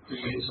 who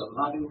is a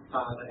loving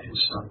Father and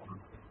Son.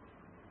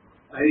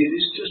 It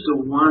is just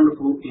a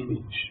wonderful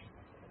image.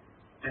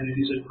 And it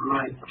is a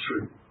great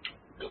truth.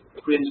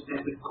 Friends,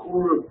 at the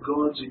core of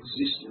God's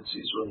existence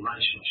is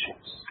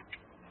relationships.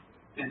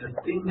 And the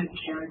thing that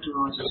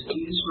characterises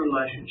his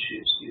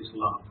relationships is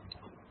love.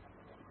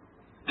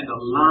 And the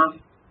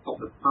love of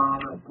the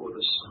Father for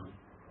the Son,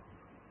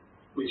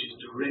 which is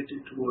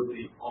directed toward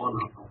the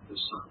honour of the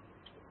Son.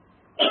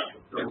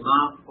 The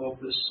love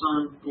of the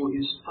Son for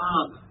his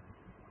Father,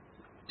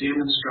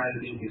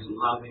 demonstrated in his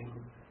loving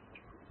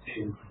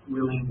and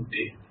willing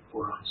death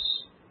for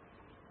us,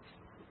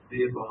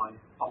 thereby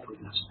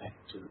offering us back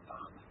to the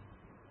Father.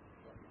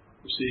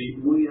 You see,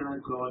 we are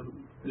God,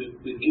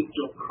 the gift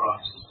of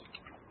Christ,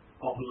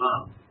 of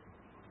love,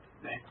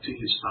 back to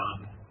his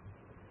Father.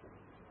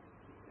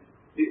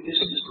 It's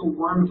just a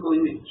wonderful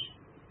image.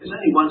 There's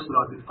only once that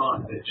I could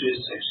find that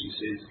Jesus actually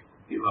says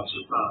he loves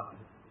the Father.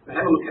 But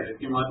have a look at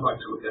it. You might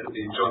like to look at it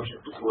in John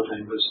chapter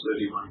 14, verse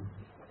 31.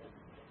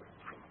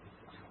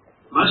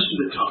 Most of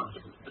the time,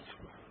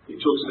 he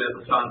talks about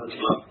the Father's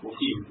love for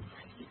him.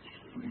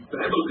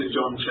 But have a look at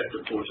John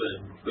chapter 14,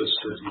 verse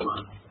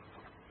 31.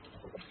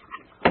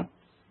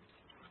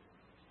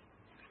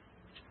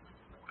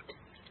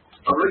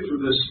 I'll read from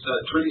verse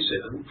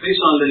 27.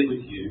 Peace I leave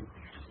with you,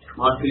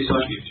 my peace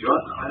I give you.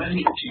 I don't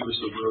give it to you as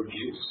the world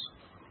gives.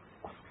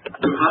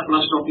 Your heart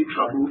must not be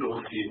troubled or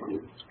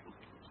fearful.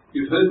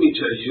 You've heard me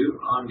tell you,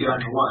 I'm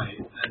going away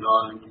and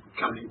I'm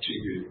coming to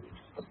you.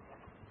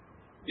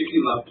 If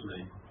you loved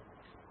me,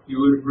 you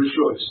would have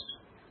rejoiced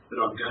that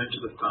I'm going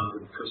to the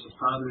Father, because the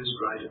Father is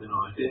greater than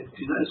I. Do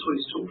you notice what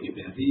he's talking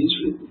about?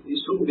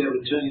 He's talking about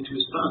returning to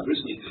his Father,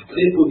 isn't he?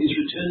 Therefore he's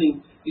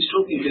returning, he's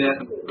talking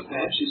about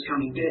perhaps his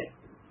coming death.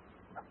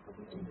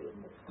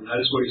 And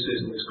notice what he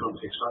says in this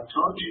context. I've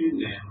told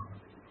you now,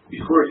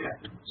 before it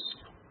happens,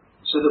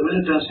 so that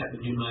when it does happen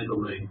you may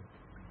believe.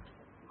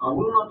 I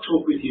will not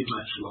talk with you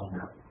much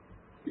longer,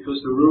 because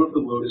the ruler of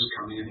the world is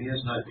coming and he has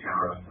no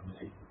power over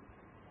me.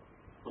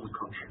 On the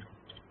contrary,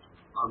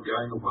 I'm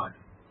going away,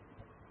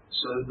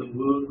 so that the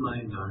world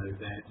may know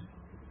that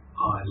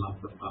I love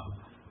the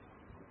Father.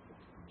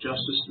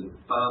 Just as the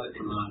Father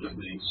commanded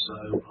me,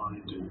 so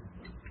I do.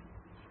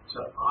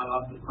 So I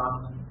love the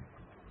Father,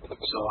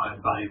 so I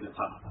obey the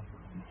Father.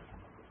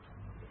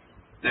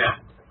 Now,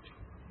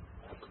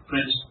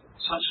 friends,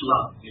 such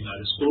love, you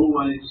notice,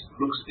 always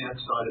looks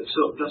outside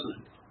itself, doesn't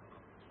it?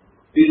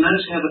 Do you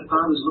notice how the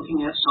Father's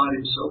looking outside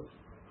himself?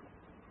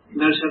 You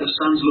notice how the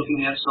Son's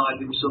looking outside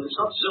himself. It's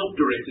not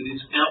self-directed,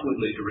 it's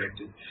outwardly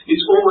directed.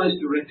 It's always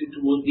directed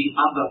toward the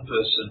other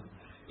person.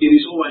 It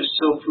is always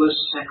selfless,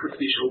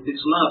 sacrificial. It's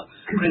love.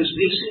 Friends,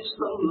 this is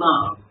the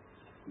love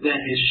that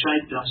has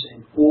shaped us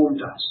and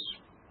formed us.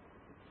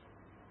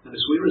 And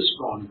as we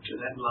respond to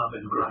that love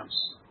and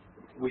grace,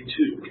 we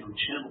too become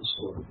channels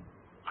for it.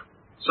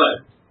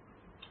 So,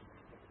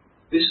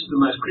 this is the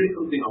most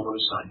critical thing I want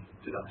to say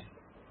today.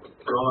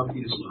 God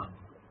is love.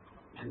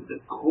 And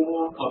the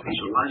core of his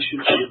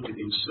relationship with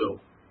himself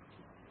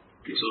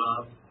is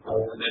love.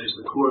 And that is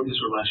the core of his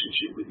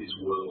relationship with his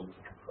world.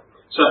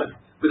 So,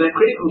 with that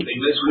critical thing,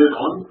 let's move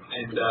on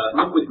and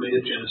look with me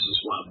at Genesis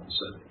 1.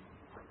 So,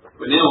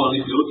 we're now on,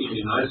 if you look in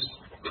your notes,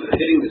 to the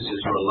heading that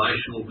says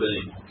relational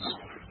beings.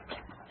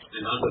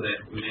 And under that,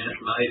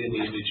 made in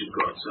the image of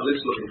God. So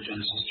let's look at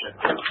Genesis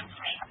chapter 1.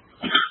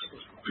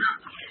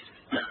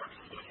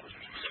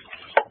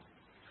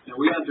 Now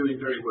we are doing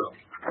very well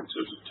in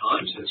terms of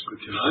time, so that's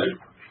good to know.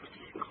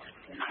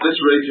 Let's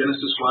read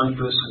Genesis 1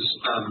 verses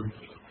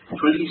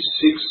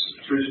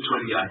 26 through to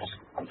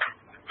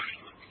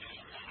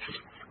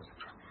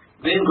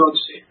 28. Then God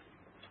said,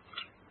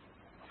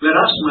 let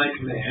us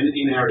make man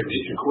in our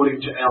image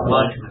according to our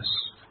likeness.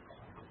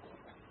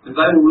 And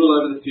they will rule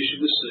over the fish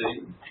of the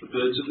sea, the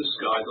birds of the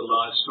sky, the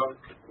livestock,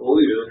 all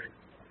the earth,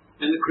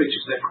 and the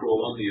creatures that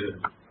crawl on the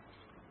earth.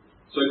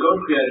 So God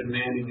created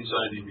man in his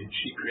own image.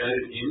 He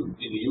created him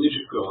in the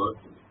image of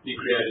God. He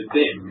created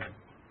them,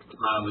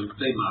 male and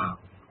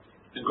female.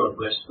 And God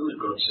blessed them, and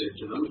God said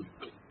to them,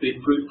 be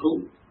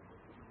fruitful,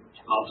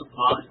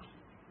 multiply,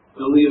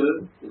 fill the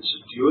earth, and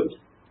subdue it.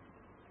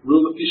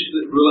 Rule over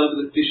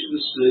the fish of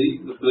the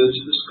sea, the birds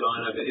of the sky,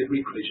 and over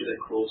every creature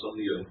that crawls on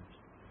the earth.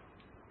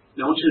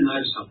 Now I want you to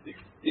notice something.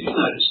 Did you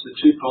notice the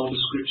twofold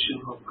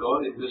description of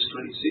God in verse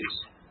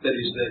 26? That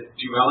is, the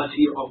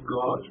duality of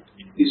God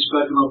is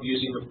spoken of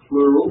using a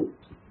plural.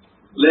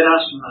 Let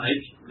us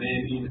make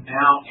man in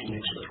our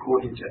image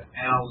according to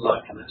our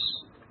likeness.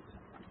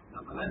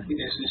 Now, I don't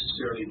think that's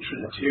necessarily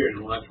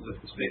Trinitarian, right, from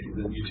the perspective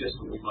of the New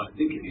Testament we might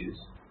think it is.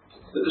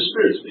 But the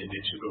Spirit's been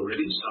mentioned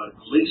already, so at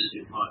least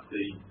it might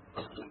be,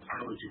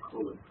 how would you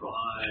call it,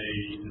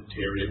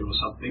 binitarian or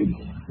something.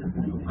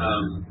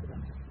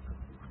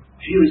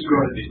 Here is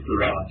God in His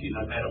plurality,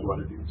 no matter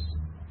what it is.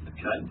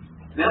 Okay?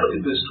 Now look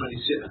at verse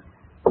 27.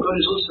 God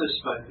is also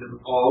spoken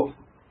of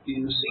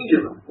in the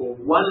singular, or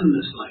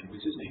oneness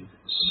language, isn't He?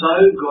 So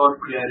God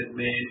created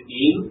man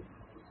in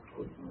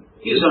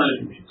His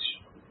own image.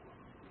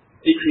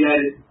 He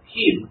created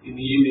him in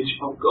the image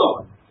of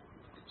God.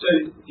 So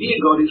here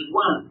God is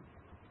one.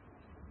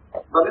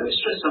 But let me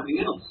stress something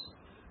else.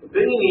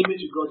 Being in the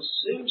image of God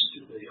seems to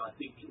be, I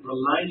think,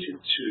 related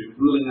to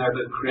ruling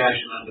over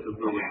creation under the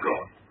rule of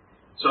God.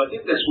 So I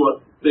think that's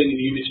what being in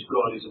the image of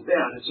God is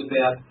about. It's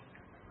about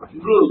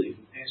ruling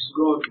as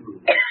God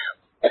rules.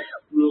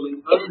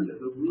 Ruling under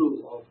the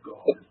rule of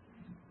God.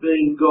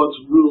 Being God's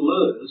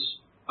rulers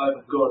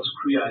over God's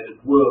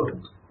created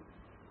world.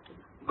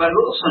 But it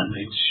also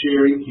means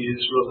sharing His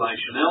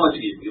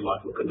relationality, if you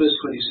like. Look at verse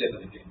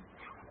 27 again.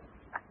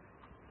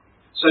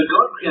 So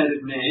God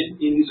created man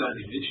in His own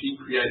image. He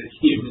created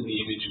him in the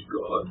image of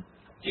God.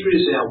 Here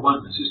is our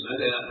oneness, isn't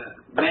it?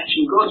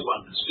 Matching God's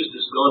oneness. Just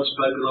as God's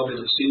spoken of in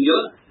the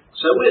singular,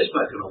 so we're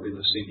spoken of in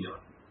the singular.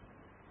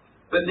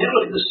 But now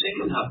look at the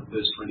second half of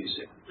verse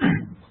 27.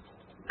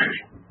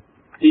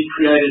 He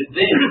created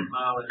them,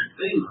 male and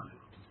female.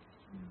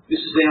 This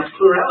is our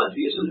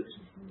plurality, isn't it?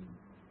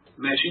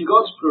 Matching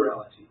God's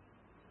plurality.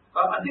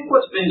 I think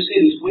what's being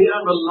said is we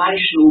are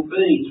relational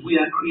beings. We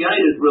are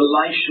created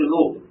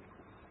relational.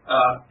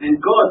 And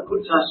God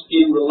puts us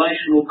in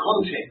relational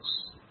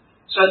context.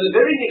 So the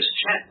very next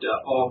chapter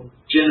of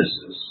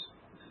Genesis,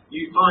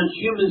 you find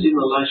humans in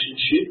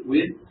relationship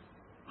with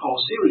a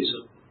whole series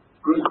of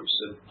groups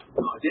of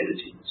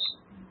identities.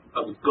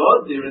 But with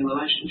God, they're in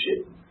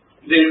relationship.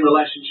 They're in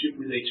relationship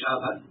with each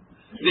other.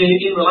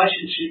 They're in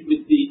relationship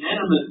with the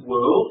animate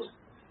world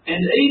and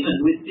even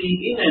with the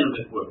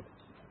inanimate world.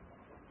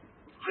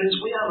 Friends,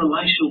 we are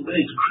relational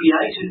beings,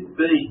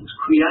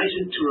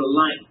 created to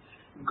relate.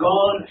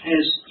 God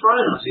has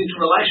thrown us into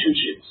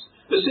relationships.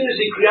 As soon as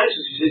He creates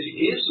us, He says,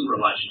 here's some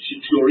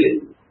relationships you're in.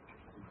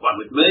 One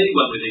with me,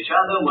 one with each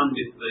other, one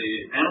with the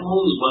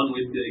animals, one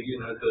with the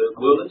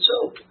world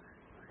itself.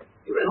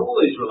 You're in all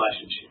these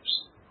relationships.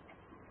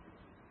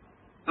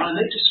 And I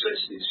need to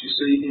stress this. You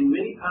see, in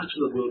many parts of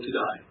the world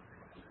today,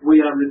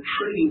 we are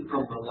retreating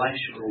from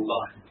relational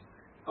life.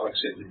 Oh,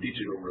 except the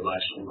digital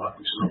relational life,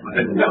 which is not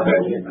made.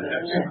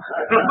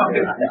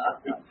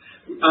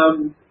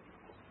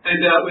 And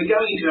we're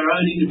going into our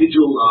own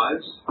individual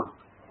lives.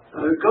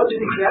 God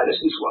didn't create us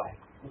this way.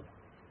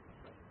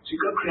 So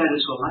God created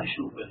us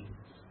relational beings.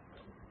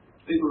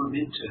 People are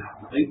meant to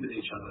meet with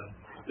each other,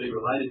 be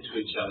related to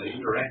each other,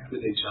 interact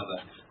with each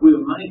other. We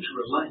were made to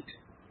relate.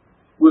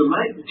 We were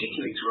made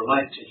particularly to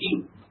relate to Him.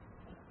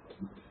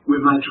 We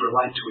were made to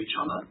relate to each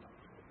other,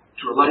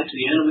 to relate to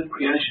the animate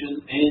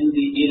creation and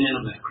the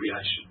inanimate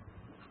creation.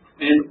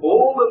 And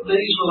all of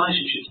these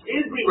relationships,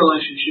 every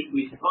relationship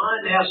we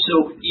find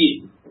ourselves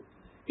in,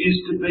 is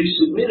to be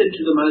submitted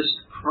to the most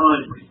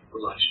primary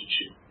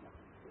relationship.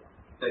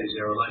 That is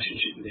our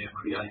relationship with our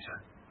Creator,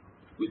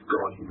 with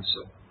God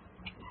Himself.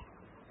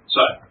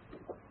 So,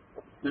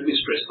 let me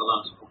stress the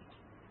last point.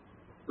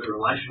 We're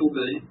relational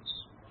beings.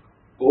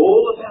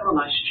 All of our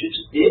relationships,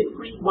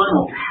 every one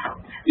of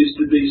them, is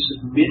to be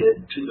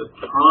submitted to the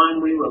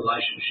primary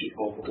relationship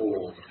of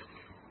all.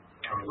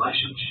 Our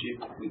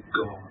relationship with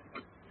God,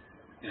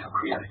 our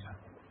Creator.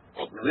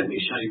 Now let me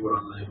show you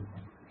what I mean.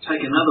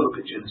 Take another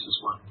look at Genesis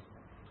 1.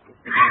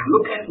 And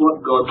look at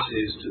what God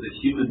says to the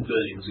human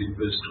beings in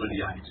verse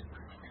 28.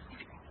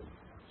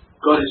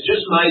 God has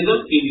just made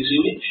them in His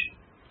image.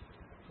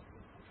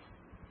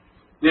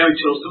 Now He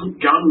tells them,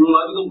 go and rule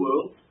over the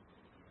world.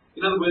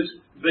 In other words,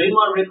 be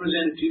my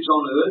representatives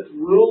on earth,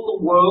 rule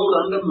the world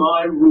under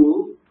my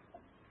rule.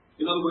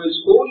 In other words,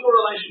 all your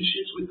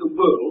relationships with the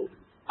world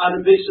are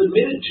to be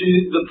submitted to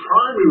the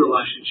primary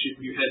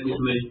relationship you had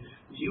with me.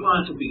 You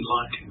are to be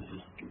like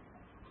me.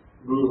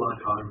 Rule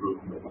like I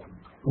rule.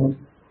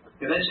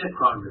 Now that's our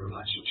primary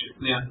relationship.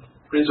 Now,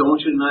 friends, I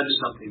want you to notice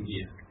something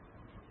here.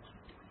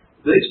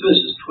 These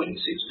verses 26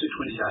 to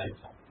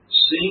 28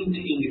 seem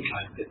to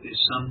indicate that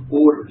there's some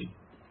ordering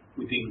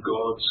within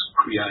God's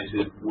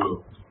created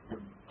world.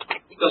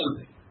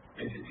 Doesn't it?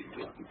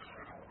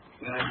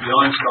 The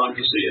Einstein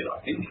to see it, I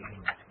think.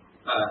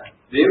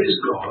 There is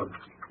God,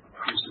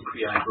 who's the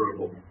creator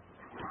of all.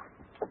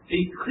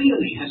 He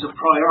clearly has a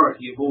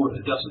priority of order,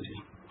 doesn't he?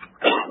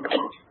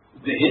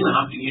 Then,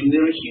 after him,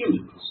 there are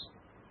humans.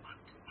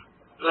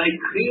 They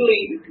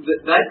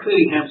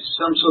clearly have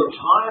some sort of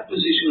higher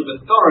position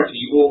of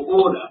authority or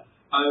order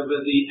over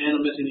the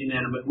animate and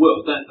inanimate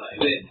world, don't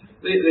they?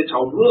 They're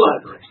told rule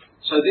over it.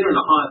 So they're in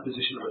a higher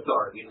position of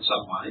authority in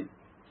some way.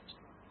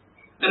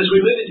 And as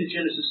we move into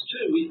Genesis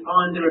 2, we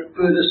find there are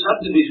further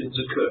subdivisions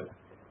occur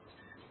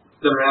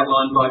that are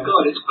outlined by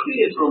God. It's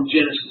clear from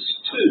Genesis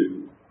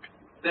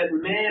 2 that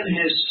man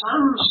has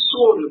some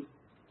sort of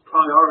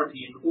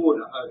priority and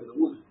order over the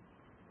woman.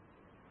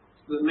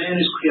 The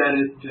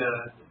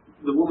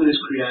woman is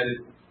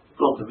created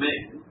from the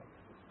man.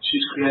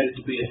 She's created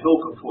to be a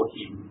helper for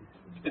him.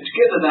 And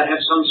together they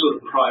have some sort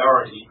of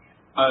priority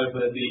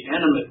over the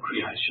animate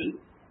creation.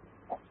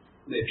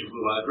 They're to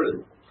rule over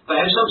it. They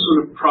have some sort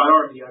of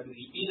priority over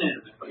the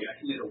inanimate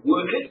creation. They're to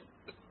work it.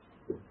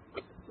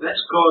 That's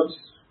God's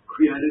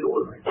created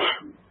order.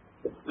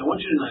 I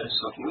want you to notice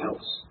something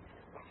else.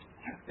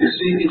 You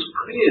see, it's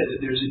clear that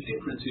there is a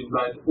difference in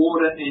both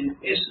order and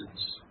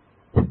essence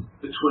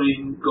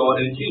between God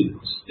and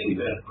humans. Think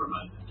about it for a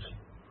moment.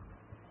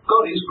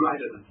 God is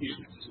greater than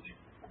humans, isn't he?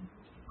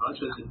 Right?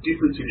 So there's a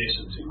difference in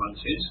essence in one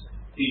sense.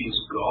 He is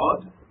God.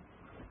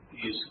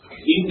 He is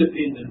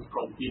independent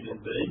from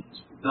human beings.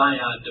 They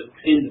are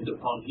dependent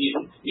upon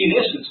him. In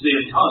essence,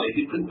 they're entirely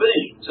different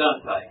beings,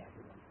 aren't they?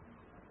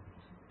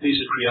 He's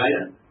the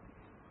creator.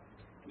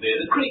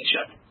 They're the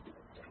creature.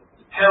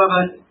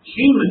 However,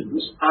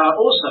 humans are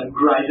also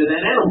greater than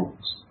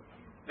animals.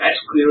 That's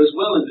clear as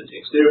well in the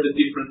text. They're of a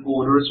different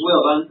order as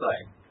well, aren't they?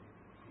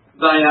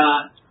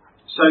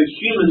 So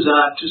humans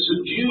are to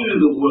subdue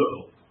the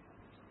world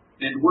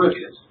and work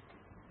it.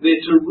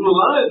 They're to rule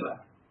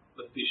over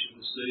the fish of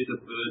the sea,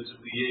 the birds of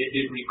the air,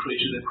 every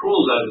creature that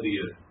crawls over the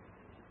earth.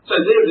 So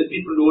they're of a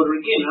different order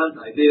again, aren't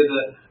they?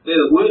 They're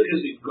the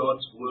workers in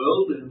God's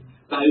world, and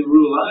they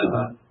rule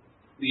over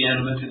the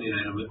animate and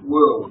inanimate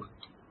world.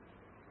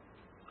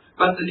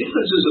 But the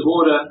differences of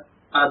order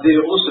are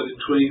there also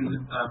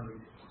between,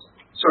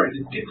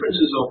 the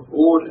differences of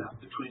order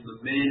between the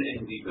man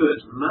and the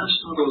earth must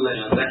not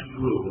allow that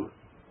rule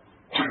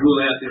to rule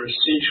out their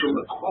essential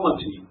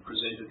equality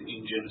presented in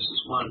Genesis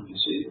 1, you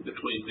see,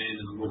 between man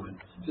and woman.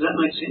 Does that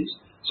make sense?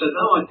 So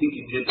though I think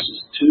in Genesis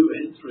 2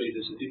 and 3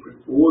 there's a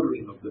different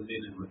ordering of the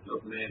men and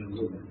of man and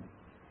woman,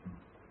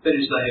 that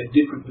is, they have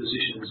different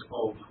positions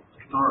of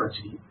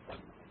authority,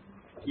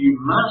 you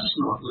must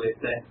not let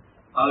that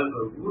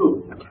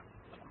overrule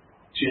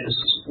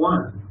Genesis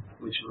 1,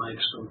 which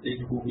makes them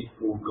equal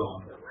before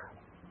God.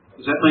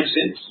 Does that make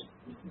sense?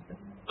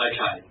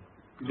 Okay.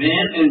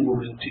 Man and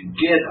woman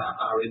together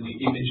are in the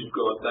image of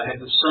God. They have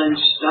the same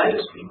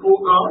status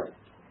before God.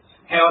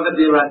 However,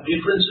 there are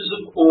differences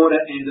of order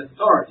and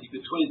authority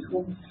between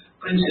them.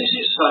 Friends, this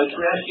is so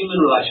throughout human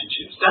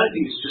relationships. Don't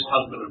think it's just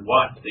husband and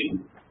wife thing.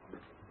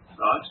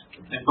 Right?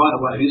 And by the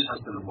way, it is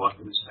husband and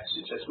wife in this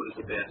passage. That's what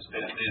it's about. It's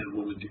about man and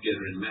woman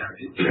together in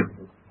marriage.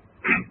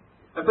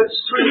 But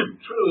it's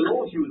true in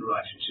all human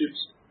relationships.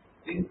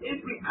 In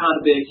every part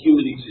of their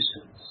human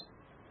existence,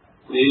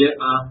 there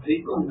are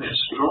people who have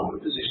stronger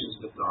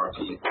positions of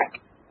authority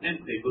and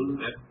people who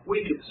have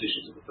weaker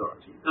positions of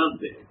authority,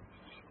 aren't there?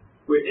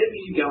 Wherever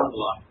you go in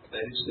life,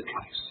 that is the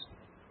case.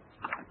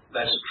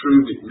 That's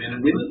true with men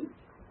and women.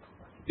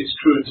 It's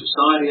true in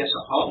society as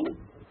a whole.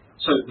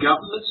 So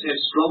governments have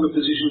stronger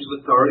positions of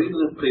authority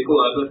than the people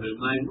over whom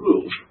they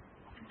rule.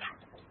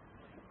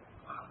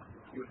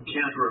 You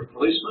encounter a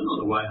policeman on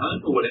the way home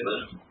or whatever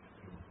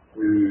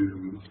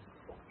who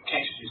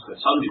catches you for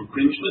some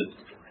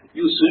infringement,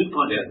 you'll soon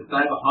find out that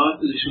they have a higher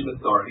position of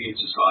authority in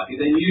society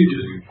than you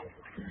do.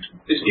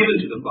 It's given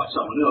to them by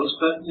someone else,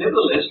 but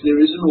nevertheless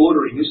there is an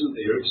ordering, isn't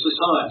there, of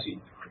society.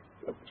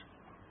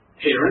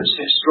 Parents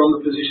have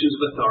stronger positions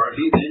of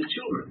authority than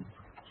children.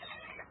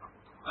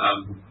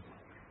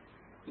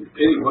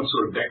 Depending on what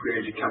sort of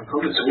background you come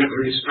from, it's all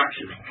very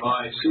structured.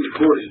 My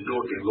Singaporean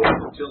daughter-in-law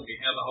will tell me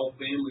how the whole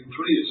family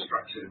tree is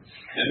structured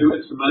and who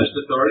has the most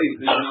authority,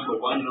 who's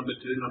number 1, number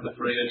 2, number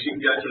 3, and she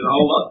can go through the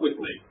whole lot with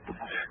me.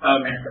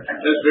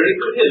 It's very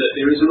clear that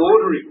there is an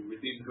ordering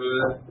within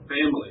her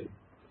family.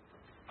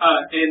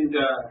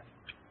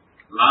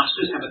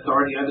 Masters have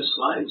authority over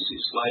slaves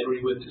if slavery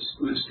were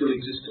still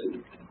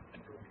existed.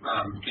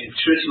 And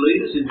church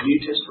leaders in the New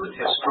Testament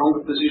have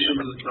stronger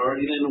positions of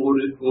authority than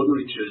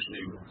ordinary church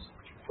members.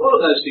 All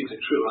of those things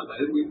are true, aren't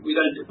they? We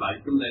don't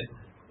debate them.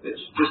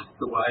 That's just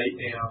the way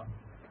our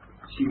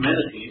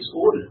humanity is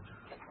ordered.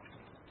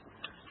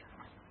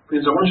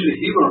 Friends, I want you to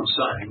hear what I'm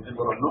saying and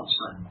what I'm not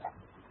saying.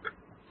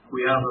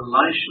 We are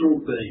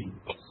relational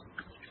beings.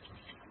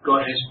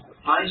 God has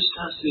placed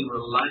us in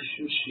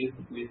relationship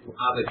with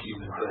other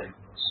human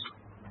beings.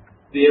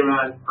 There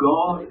are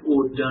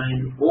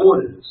God-ordained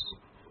orders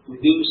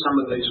within some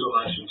of these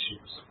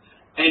relationships.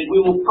 And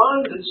we will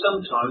find that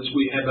sometimes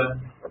we have a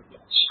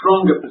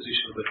stronger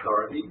position of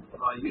authority.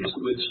 I use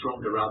the word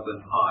stronger rather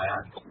than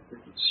higher.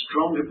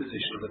 Stronger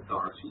position of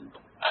authority.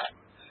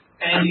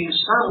 And in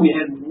some we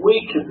have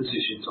weaker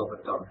positions of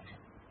authority.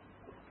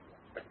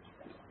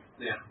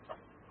 Now,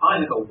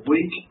 I have a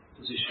weak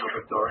position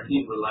of authority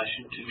in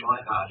relation to my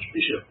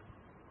Archbishop.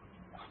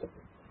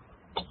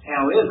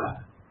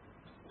 However,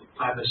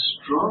 I have a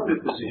stronger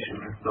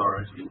position of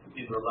authority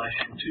in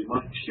relation to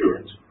my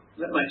curate.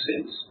 Does that make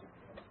sense?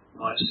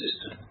 My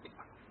assistant.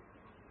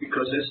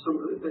 Because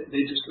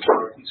they're just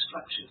authority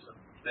structures.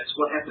 That's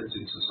what happens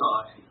in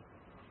society.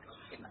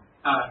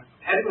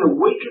 Having a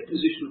weaker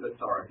position of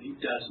authority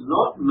does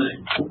not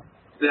mean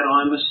that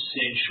I'm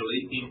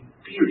essentially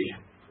inferior.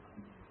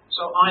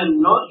 So I am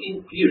not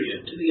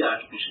inferior to the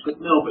Archbishop of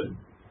Melbourne.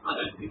 I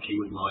don't think he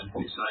would mind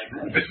me saying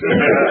that.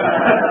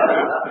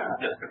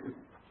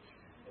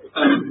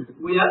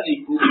 We are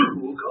equal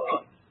before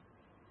God.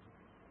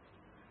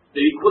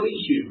 equally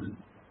human,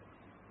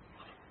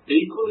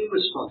 equally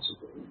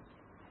responsible,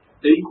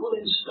 equal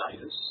in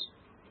status,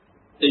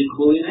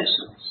 equal in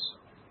essence.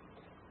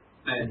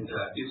 And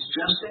it's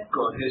just that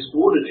God has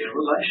ordered our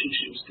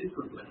relationships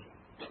differently.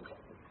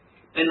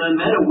 And no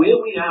matter where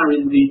we are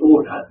in the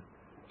order,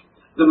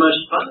 the most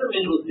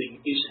fundamental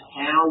thing is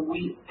how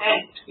we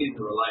act in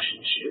the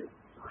relationship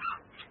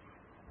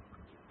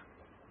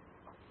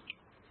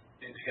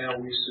and how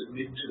we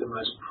submit to the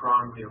most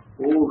primary of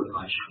all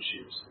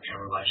relationships,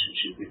 our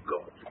relationship with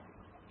God.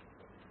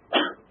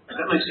 Does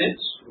that make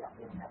sense?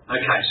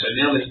 Okay, so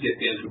now let's get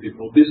down to a bit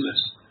more business.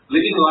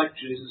 Living like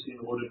Jesus in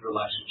ordered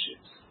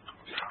relationships.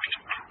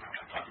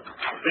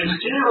 Friends,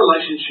 in our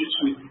relationships,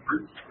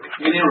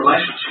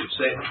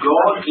 that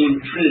God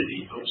in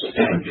Trinity helps us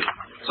out there.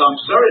 So I'm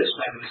sorry it's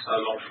taken us so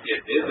long to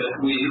get there,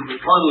 but we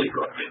finally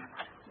got there.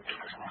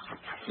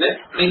 Let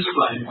me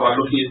explain by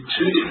looking at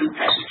two different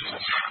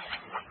passages.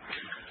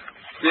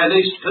 Now,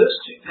 these first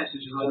two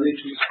passages I need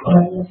to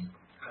explain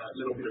a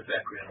little bit of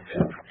background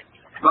about.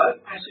 Both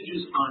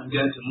passages I'm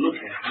going to look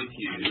at with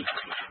you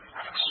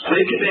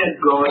speak about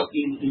God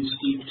in his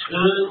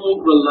eternal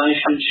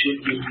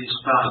relationship with his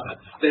Father.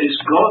 That is,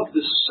 God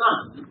the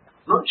Son,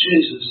 not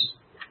Jesus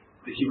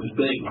the human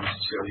being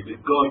necessarily,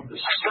 but God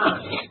the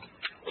Son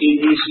in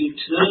his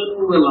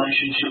eternal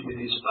relationship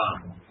with his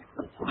Father.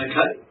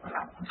 Okay?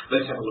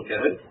 Let's have a look at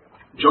it.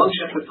 John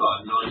chapter 5,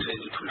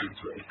 19 to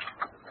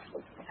 23.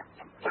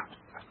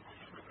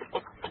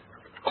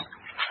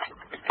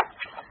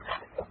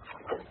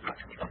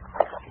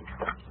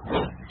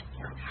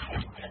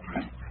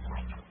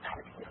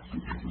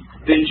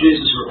 Then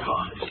Jesus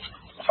replied,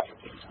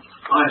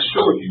 I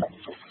assure you,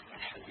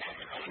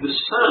 the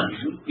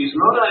Son is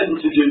not able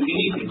to do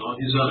anything on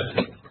his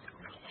own,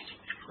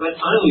 but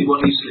only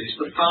what he sees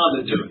the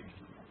Father doing.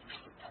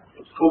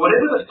 For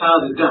whatever the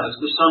Father does,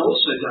 the Son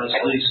also does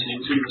these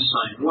things in the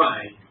same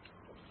way.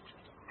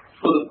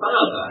 For the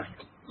Father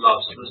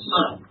loves the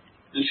Son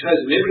and shows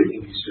him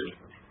everything he's doing,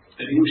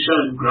 and he will show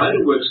him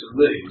greater works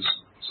than these,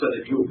 so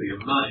that you'll be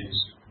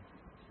amazed.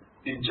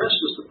 And just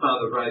as the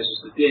Father raises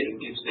the dead and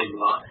gives them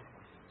life,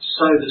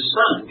 so the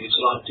Son gives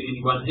life to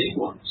anyone he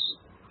wants.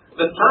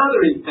 The Father,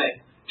 in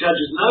fact,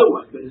 judges no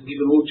one, but has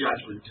given all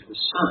judgment to the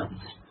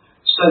Son,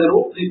 so that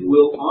all people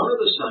will honour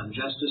the Son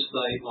just as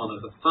they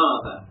honour the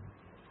Father.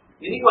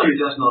 Anyone who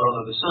does not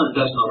honour the Son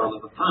does not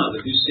honour the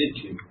Father who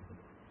sent him.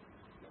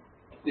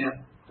 Now,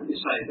 let me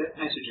say, that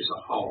passage as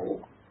a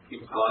whole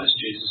implies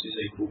Jesus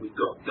is equal with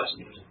God,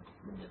 doesn't it?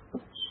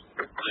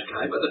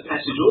 Okay, but the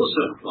passage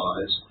also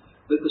implies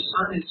that the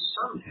Son is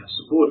somehow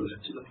subordinate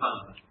to the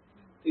Father.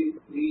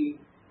 He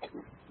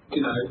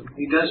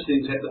does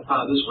things at the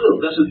Father's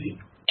will, doesn't he?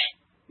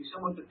 He's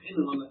somewhat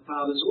dependent on the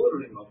Father's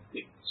ordering of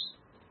things.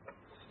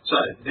 So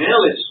now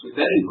with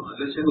that in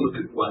mind, let's have a look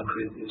at 1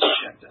 Corinthians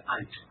chapter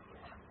 8.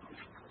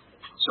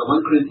 So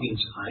 1 Corinthians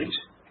 8,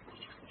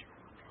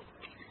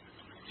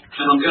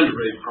 and I'm going to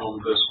read from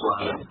verse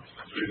 1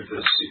 through to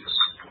verse 6.